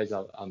and he knows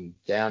I'm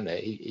down there,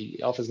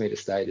 he offers me to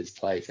stay at his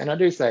place. And I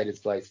do stay at his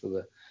place for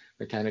the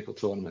mechanical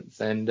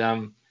tournaments. And,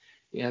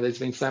 there's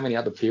been so many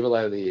other people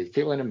over the years,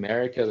 people in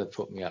America that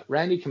put me up.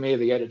 Randy Camille,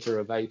 the editor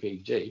of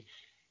APG,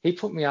 he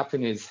put me up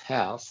in his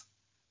house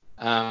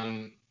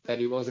that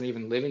he wasn't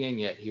even living in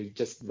yet. He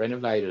just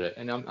renovated it,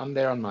 and I'm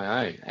there on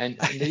my own. And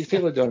these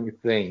people are doing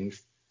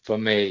things for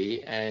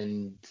me,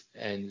 and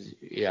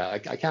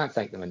I can't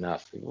thank them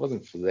enough. If it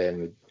wasn't for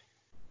them,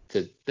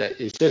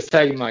 it's just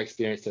taking my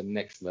experience to the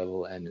next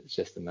level, and it's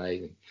just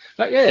amazing.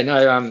 But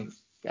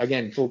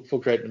again, full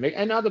credit to me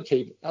and other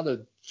people,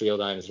 other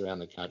field owners around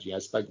the country. I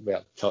spoke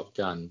about Top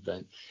Gun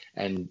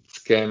and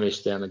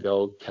Skirmish down the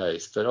Gold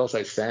Coast, but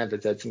also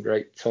Sanford's had some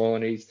great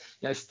tourneys.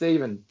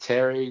 Stephen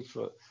Terry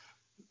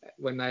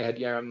when they had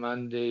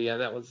Yarramundi,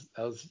 that was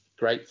a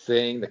great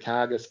thing. The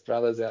Cargus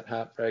brothers out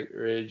Heartbreak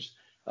Ridge.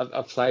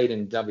 I've played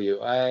in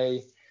WA.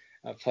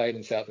 I've played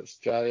in South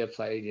Australia,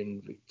 played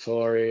in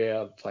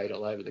Victoria, I've played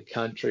all over the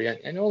country,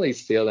 and all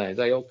these field owners,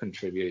 they all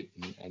contribute,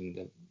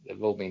 and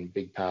they've all been a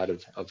big part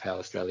of how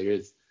Australia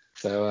is.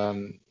 So,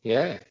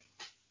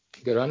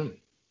 good on them.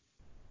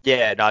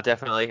 Yeah, no,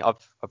 definitely. I've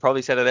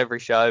probably said it every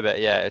show,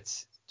 but yeah,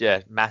 it's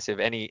massive.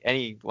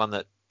 Anyone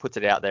that puts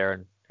it out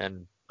there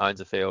and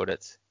owns a field,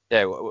 it's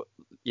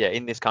yeah.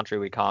 In this country,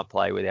 we can't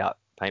play without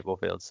paintball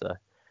fields. So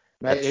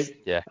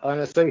Mate, that's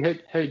honestly,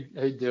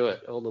 who do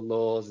it? All the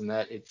laws and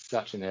that, it's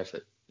such an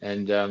effort.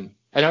 And I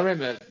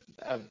remember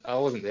I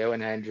wasn't there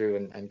when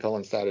Andrew and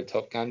Colin started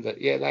Top Gun, but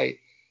yeah,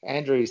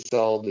 Andrew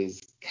sold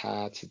his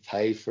car to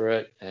pay for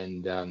it,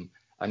 and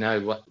I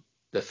know what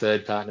the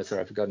third partner,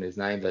 sorry, I've forgotten his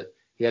name, but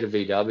he had a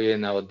VW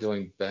and they were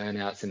doing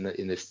burnouts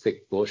in this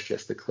thick bush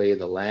just to clear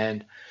the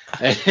land.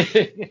 And,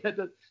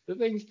 the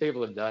things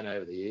people have done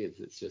over the years,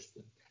 it's just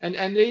and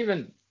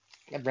even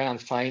at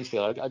Browns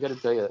Plainsfield, I got to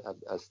tell you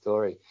a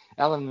story.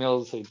 Alan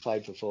Mills, who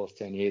played for Force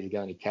 10 years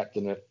ago and he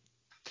captained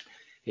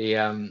it,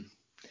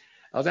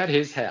 I was at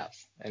his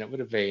house, and it would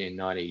have been in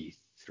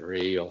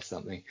 '93 or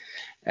something.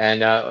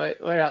 And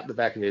we're out the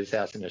back of his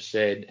house in a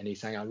shed, and he's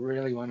saying, I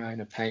really want to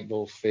own a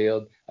paintball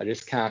field. I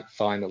just can't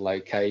find the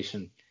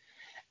location.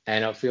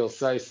 And I feel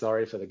so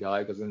sorry for the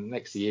guy because in the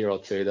next year or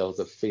two, there was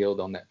a field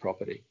on that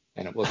property,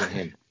 and it wasn't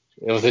him.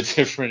 It was a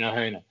different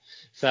owner.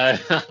 So I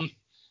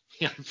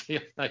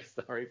feel so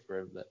sorry for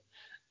him. But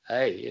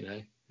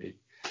hey,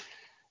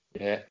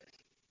 yeah,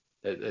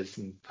 there's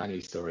some funny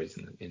stories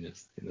in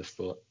the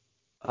sport.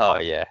 Oh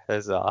yeah,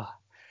 there's but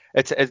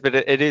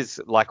it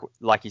is like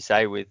you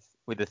say with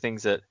the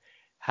things that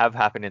have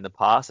happened in the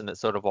past, and it's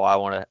sort of why I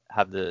want to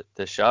have the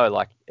show.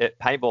 Like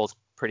paintball's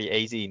pretty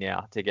easy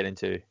now to get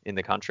into in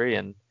the country,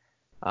 and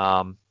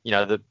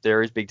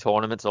there is big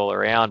tournaments all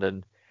around,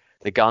 and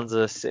the guns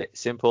are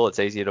simple. It's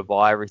easier to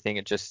buy everything.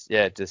 It just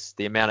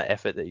the amount of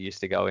effort that used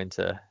to go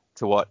into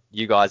what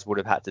you guys would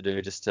have had to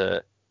do just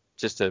to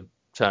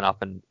turn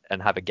up and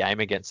have a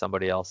game against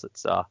somebody else.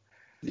 It's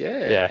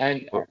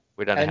and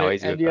we don't know how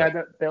easy it is.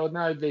 There was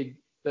no big.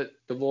 The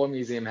War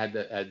Museum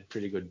had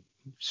pretty good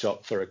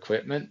shop for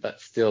equipment, but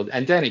still.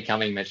 And Danny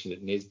Cumming mentioned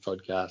it in his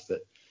podcast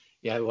that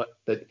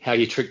how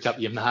you tricked up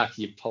your mark,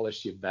 you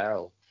polished your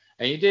barrel,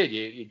 and you did.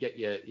 You get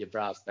your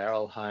brass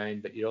barrel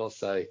honed, but you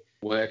also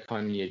work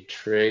on your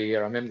trigger.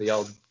 I remember the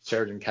old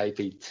Sheridan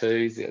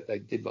KP2s. They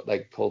did what they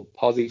called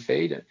posi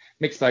feed. And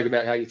Mick spoke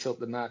about how you tilt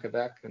the marker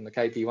back and the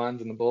KP1s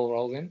and the ball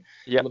rolls in.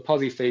 Yeah. Well, the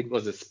posi feed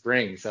was a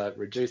spring, so it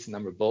reduced the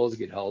number of balls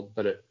you could hold,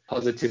 but it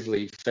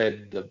positively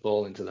fed the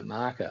ball into the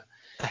marker.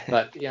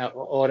 But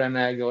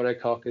automag,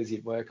 autocockers,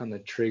 you'd work on the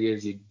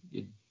triggers, you'd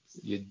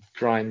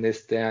grind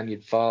this down,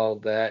 you'd file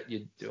that,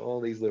 you'd do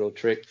all these little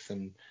tricks,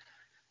 and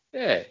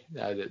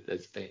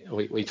there's been.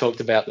 We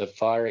talked about the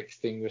fire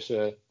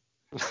extinguisher.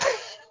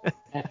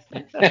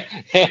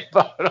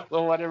 Bottle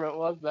or whatever it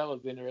was. That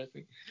was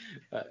interesting.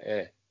 All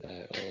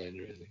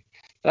interesting.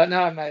 But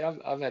no, mate,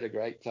 I've had a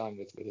great time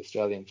with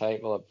Australian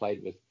paintball. I've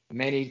played with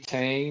many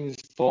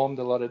teams, formed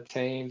a lot of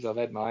teams. I've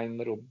had my own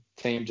little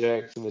team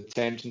jerks of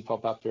attention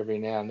pop up every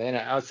now and then.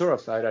 I saw a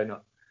photo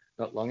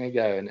not long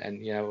ago, and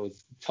it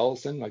was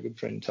Tolson, my good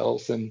friend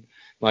Tolson,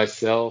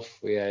 myself.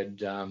 We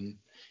had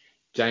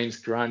James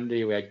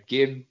Grundy, we had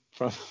Gibb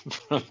from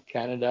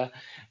Canada,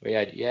 we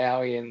had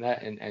Yowie in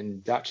that,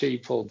 and Dutchy,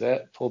 Paul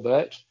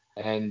Birch,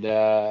 and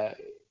that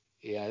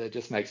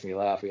just makes me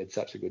laugh. We had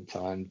such a good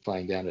time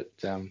playing down at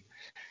down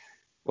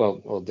at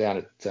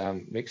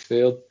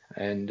Mixfield,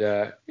 and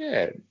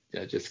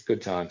just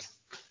good times.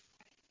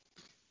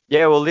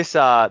 Yeah, well,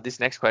 this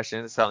next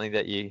question is something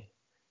that you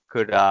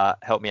could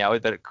help me out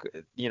with, but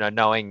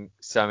knowing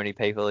so many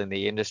people in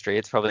the industry,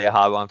 it's probably a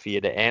hard one for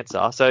you to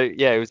answer. So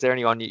yeah, was there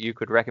anyone you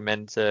could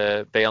recommend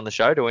to be on the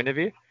show to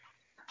interview?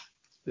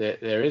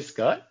 There is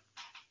Scott,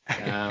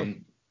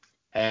 and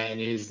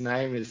his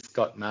name is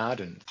Scott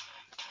Martin.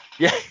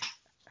 Yeah.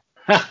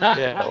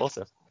 Yeah,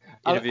 awesome.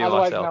 Interview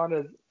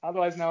myself.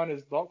 Otherwise known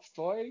as Box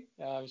Boy.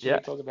 Should we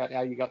talk about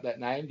how you got that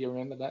name? Do you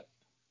remember that?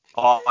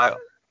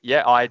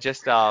 I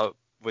just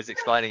was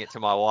explaining it to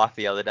my wife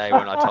the other day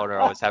when I told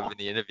her I was having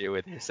the interview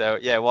with her. So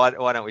yeah, why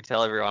don't we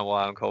tell everyone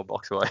why I'm called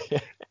Box Boy?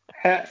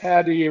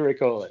 How do you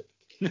recall it?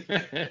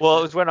 Well,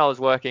 it was when I was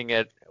working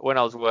at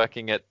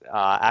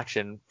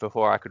Action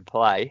before I could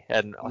play,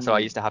 and so I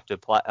used to have to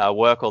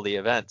work all the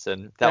events,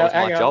 and that was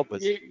my job.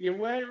 You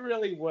weren't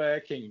really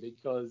working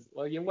because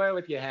you were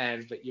with your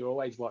hands, but you're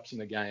always watching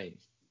the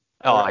games.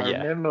 I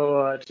remember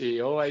watching.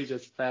 You're always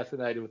just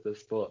fascinated with the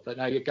sport. But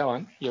no, you go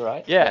on. You're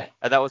right. Yeah,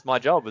 and that was my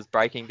job, was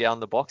breaking down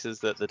the boxes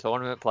that the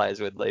tournament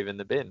players would leave in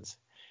the bins.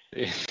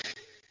 Yeah.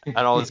 And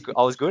I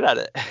was good at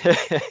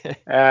it.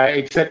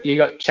 Except you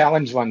got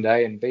challenged one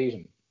day and beat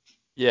him.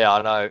 Yeah,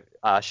 I know.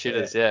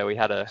 Shitters. Yeah, we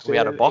had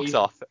a box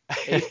off.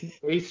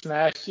 he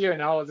smashed you,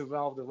 and I was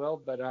involved as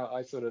well, but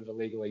I sort of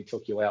illegally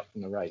took you out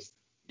from the race.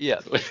 Yeah.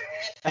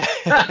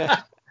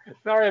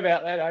 Sorry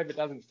about that. I hope it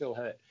doesn't still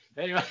hurt.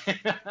 Anyway,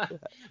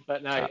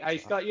 but no, hey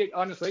Scott,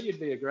 you'd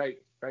be a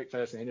great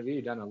person to interview.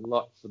 You've done a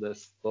lot for the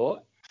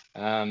sport.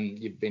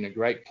 You've been a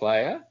great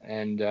player,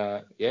 and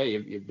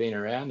you've been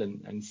around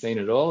and seen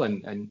it all,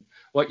 and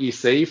what you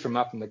see from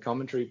up in the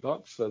commentary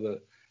box for the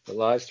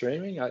live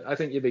streaming, I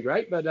think you'd be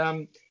great. But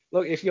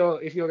look, if you're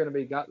going to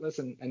be gutless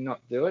and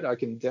not do it, I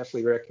can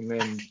definitely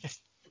recommend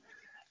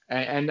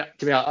And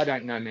to be honest, I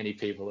don't know many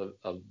people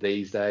of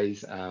these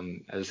days. As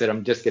I said,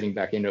 I'm just getting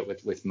back into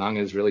it with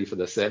Mungers really for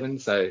the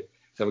sevens. So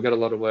we've got a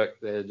lot of work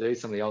there to do.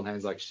 Some of the old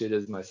hands like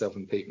Shitters, myself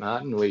and Pete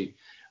Martin, we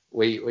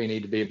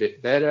need to be a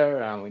bit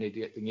better. We need to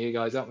get the new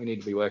guys up. We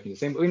need to be working the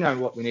same. But we know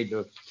what we need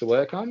to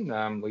work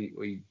on.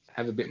 We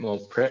have a bit more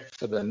prep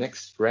for the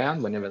next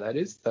round, whenever that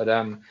is. But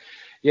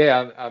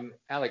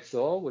Alex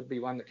Orr would be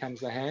one that comes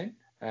to hand.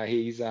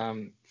 He's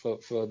for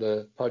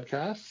the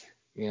podcast.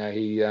 You know,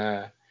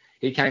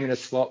 he came in a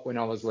slot when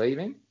I was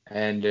leaving,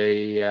 and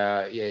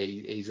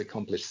he's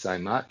accomplished so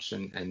much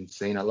and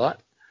seen a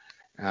lot.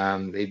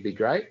 He'd be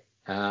great.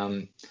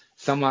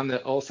 Someone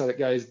that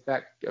goes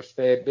back a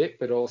fair bit,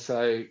 but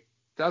also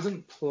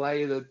doesn't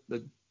play the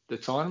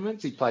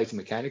tournaments. He plays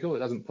mechanical. It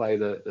doesn't play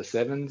the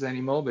sevens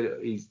anymore, but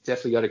he's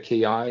definitely got a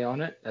key eye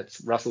on it.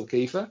 That's Russell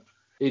Kiefer.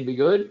 He'd be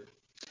good.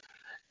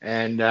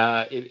 And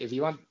if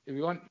you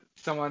want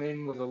someone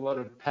in with a lot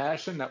of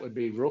passion, that would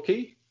be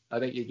Rookie. I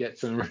think you get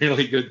some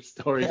really good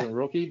stories on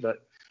Rookie,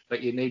 but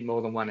you need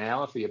more than 1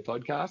 hour for your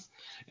podcast.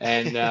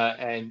 And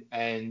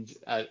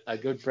a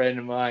good friend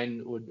of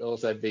mine would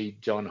also be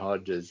John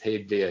Hodges.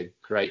 He'd be a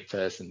great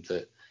person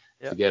to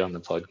get on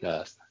the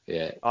podcast.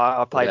 Yeah.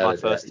 I played my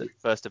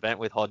first event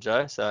with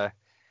Hodjo, so.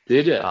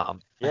 Did you?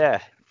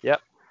 Yep.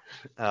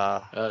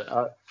 I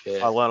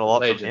learned a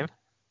lot from him.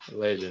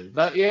 Legend.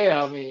 But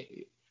yeah, I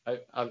mean,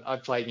 I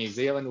played New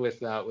Zealand with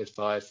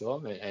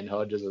Firestorm, and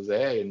Hodges was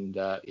there, and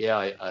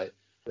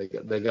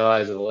the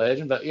guys are the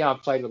legend. But yeah,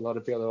 I've played with a lot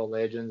of people, all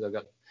legends. I've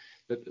got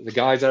the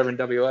guys over in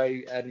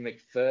WA, Adam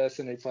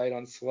McPherson, who played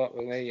on SWAT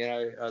with me. You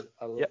know,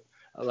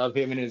 I love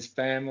him and his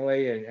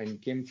family,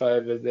 and Kimf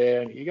over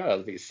there, and you got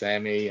to be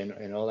Sammy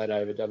and all that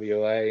over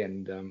WA.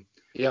 And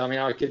I mean,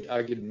 I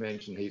could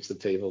mention heaps of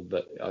people,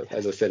 but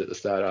as I said at the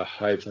start, I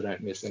hope I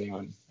don't miss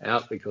anyone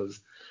out, because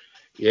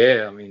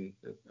I mean,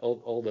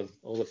 all the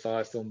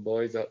Firestorm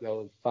boys, they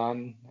were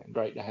fun and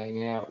great to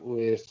hang out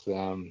with.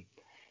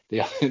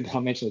 I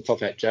mentioned the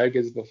Top Hat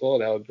Jokers before.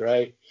 They were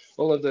great.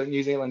 All of the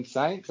New Zealand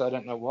Saints, I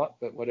don't know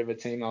but whatever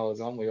team I was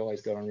on, we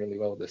always got on really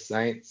well with the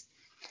Saints.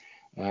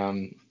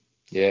 Mate,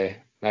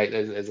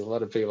 there's a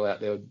lot of people out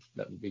there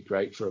that would be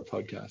great for a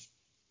podcast.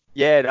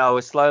 Yeah, no,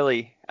 we're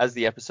slowly, as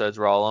the episodes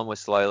roll on, we're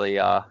slowly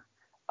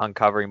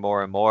uncovering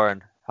more and more.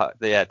 And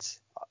it's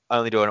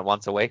only doing it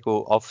once a week.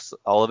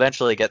 I'll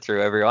eventually get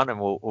through everyone, and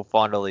we'll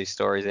find all these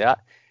stories out.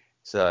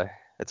 So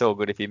it's all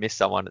good. If you miss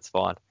someone, it's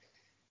fine.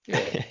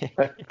 Yeah,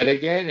 but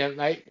again,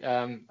 mate,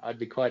 I'd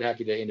be quite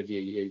happy to interview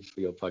you for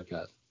your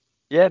podcast.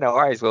 Yeah, no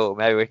worries. Well,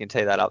 maybe we can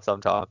tee that up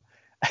sometime.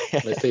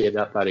 Let's tee it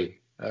up, buddy.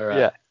 All right.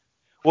 Yeah.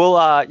 Well,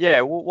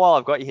 while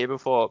I've got you here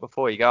before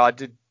you go, I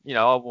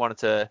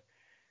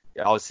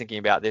was thinking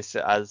about this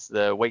as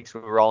the weeks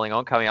were rolling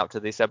on, coming up to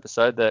this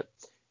episode, that,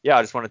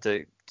 I just wanted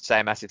to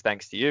say a massive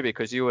thanks to you,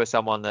 because you were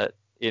someone that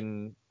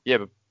you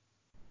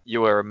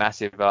were a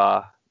massive,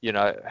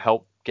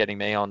 help getting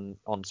me on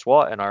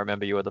SWAT. And I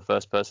remember you were the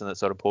first person that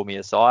sort of pulled me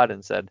aside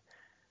and said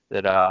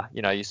that,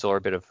 you saw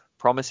a bit of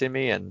promise in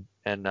me, and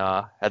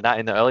that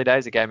in the early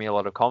days, it gave me a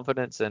lot of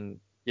confidence, and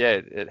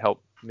it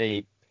helped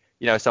me,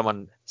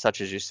 someone such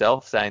as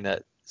yourself saying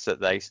that, so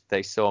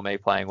they saw me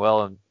playing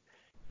well, and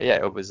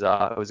it was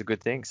a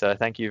good thing. So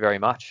thank you very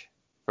much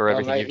for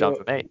everything you've done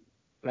for me.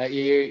 Mate,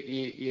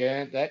 you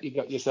earned that. You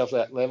got yourself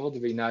that level to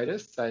be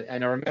noticed.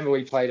 And I remember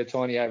we played a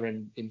tourney over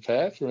in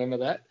Perth. Remember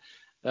that?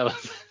 That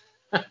was.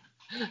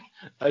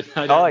 I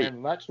don't remember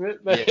much of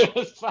it, but it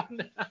was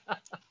fun.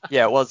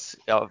 It was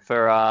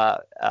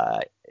for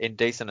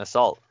Indecent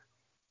Assault.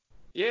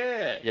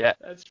 Yeah,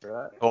 that's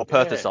right. Or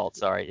Perth Assault,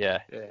 sorry. Yeah.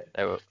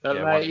 They were,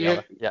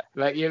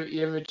 mate,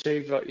 you've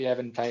achieved what you have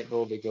in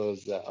paintball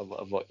because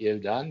of what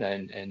you've done,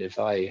 and if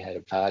I had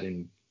a part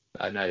in,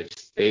 I don't know,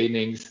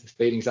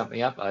 speeding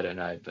something up, I don't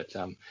know, but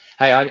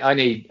hey, I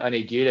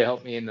need you to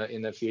help me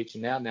in the future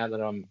now that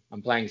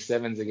I'm playing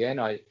sevens again.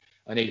 I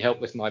need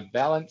help with my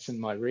balance and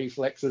my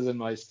reflexes and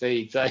my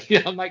speed. So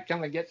I might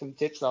come and get some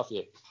tips off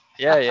you.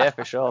 Yeah,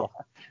 for sure.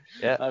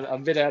 Yeah. I'm a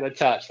bit out of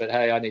touch, but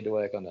hey, I need to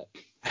work on that.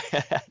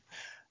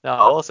 No,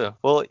 awesome.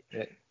 Well,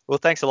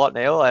 thanks a lot,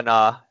 Neil, and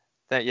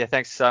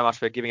thanks so much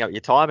for giving up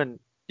your time. And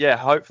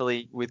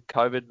hopefully with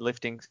COVID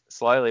lifting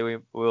slowly, we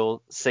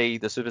will see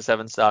the Super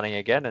 7 starting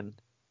again and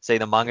see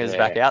the Mungers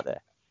back out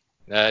there.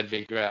 That'd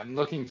be great. I'm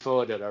looking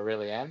forward to it. I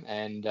really am.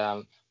 And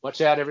watch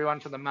out,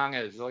 everyone, for the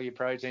Mungers. All your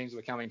pro teams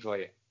were coming for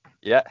you.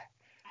 Yeah.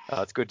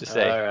 Oh, it's good to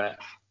see. All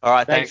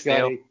right. Thanks, Neil.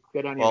 Scotty.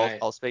 Good on you, mate.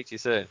 I'll speak to you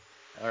soon.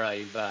 All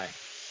right. Bye.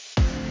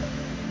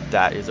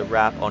 That is a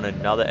wrap on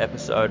another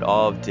episode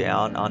of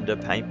Down Under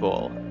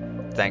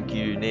Paintball. Thank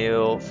you,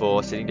 Neil,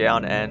 for sitting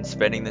down and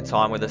spending the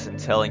time with us and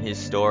telling his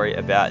story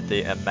about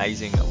the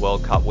amazing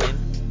World Cup win.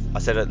 I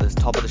said it at the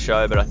top of the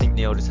show, but I think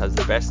Neil just has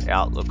the best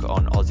outlook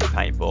on Aussie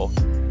paintball.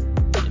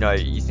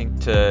 You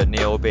think to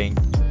Neil being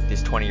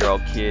this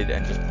 20-year-old kid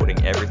and just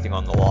putting everything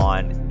on the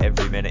line,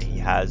 every minute he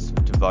has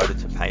devoted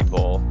to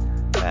paintball,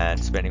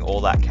 and spending all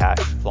that cash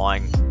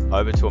flying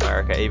over to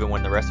America, even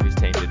when the rest of his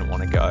team didn't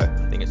want to go.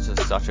 I think it's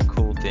just such a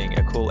cool thing,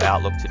 a cool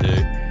outlook to do.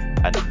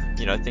 And,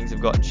 things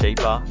have gotten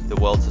cheaper. The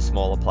world's a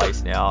smaller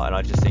place now, and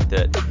I just think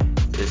that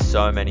there's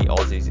so many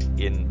Aussies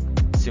in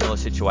similar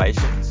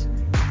situations.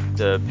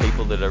 The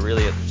people that are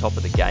really at the top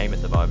of the game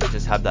at the moment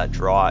just have that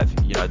drive.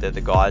 They're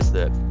the guys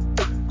that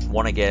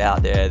want to get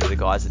out there. They're the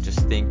guys that just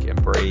think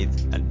and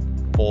breathe,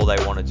 and all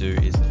they want to do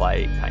is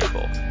play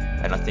paintball.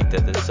 And I think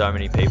that there's so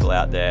many people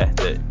out there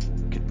that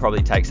could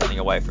probably take something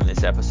away from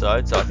this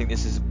episode. So I think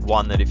this is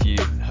one that if you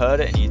heard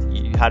it and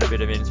you had a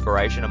bit of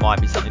inspiration, it might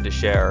be something to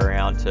share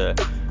around to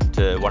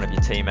one of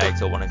your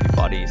teammates or one of your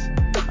buddies.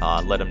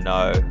 Let them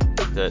know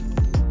that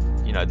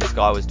this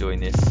guy was doing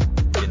this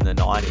in the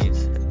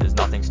 90s. There's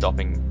nothing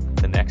stopping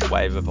the next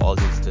wave of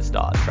Aussies to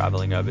start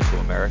traveling over to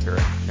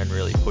America and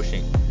really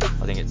pushing.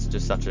 I think it's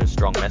just such a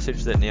strong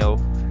message that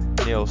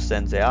Neil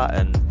sends out,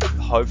 and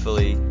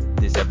hopefully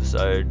this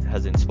episode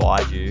has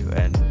inspired you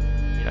and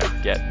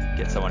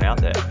get someone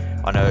out there.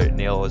 I know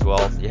Neil as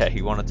well. Yeah,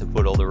 he wanted to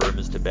put all the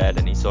rumors to bed,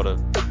 and he sort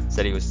of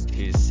said he was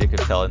sick of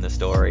telling the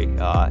story.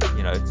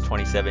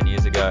 27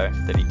 years ago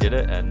that he did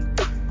it, and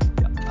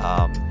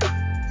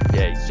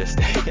he's just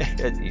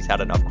he's had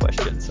enough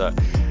questions. So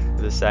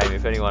the same,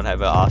 if anyone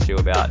ever asks you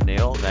about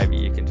Neil, maybe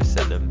you can just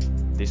send them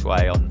this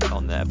way on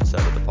the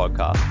episode of the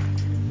podcast.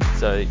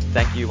 So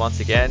thank you once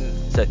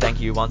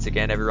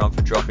again everyone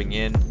for dropping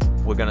in.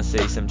 We're going to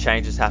see some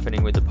changes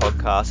happening with the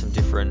podcast, some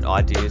different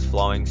ideas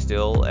flowing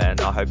still, and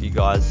I hope you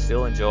guys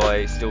still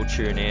enjoy, still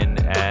tune in,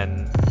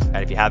 and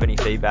if you have any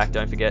feedback,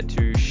 don't forget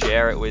to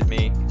share it with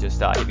me. Just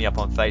hit me up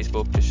on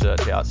Facebook, just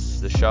search out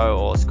the show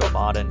or Scott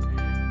Martin,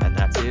 and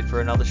that's it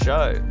for another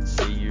show.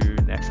 See you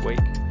next week.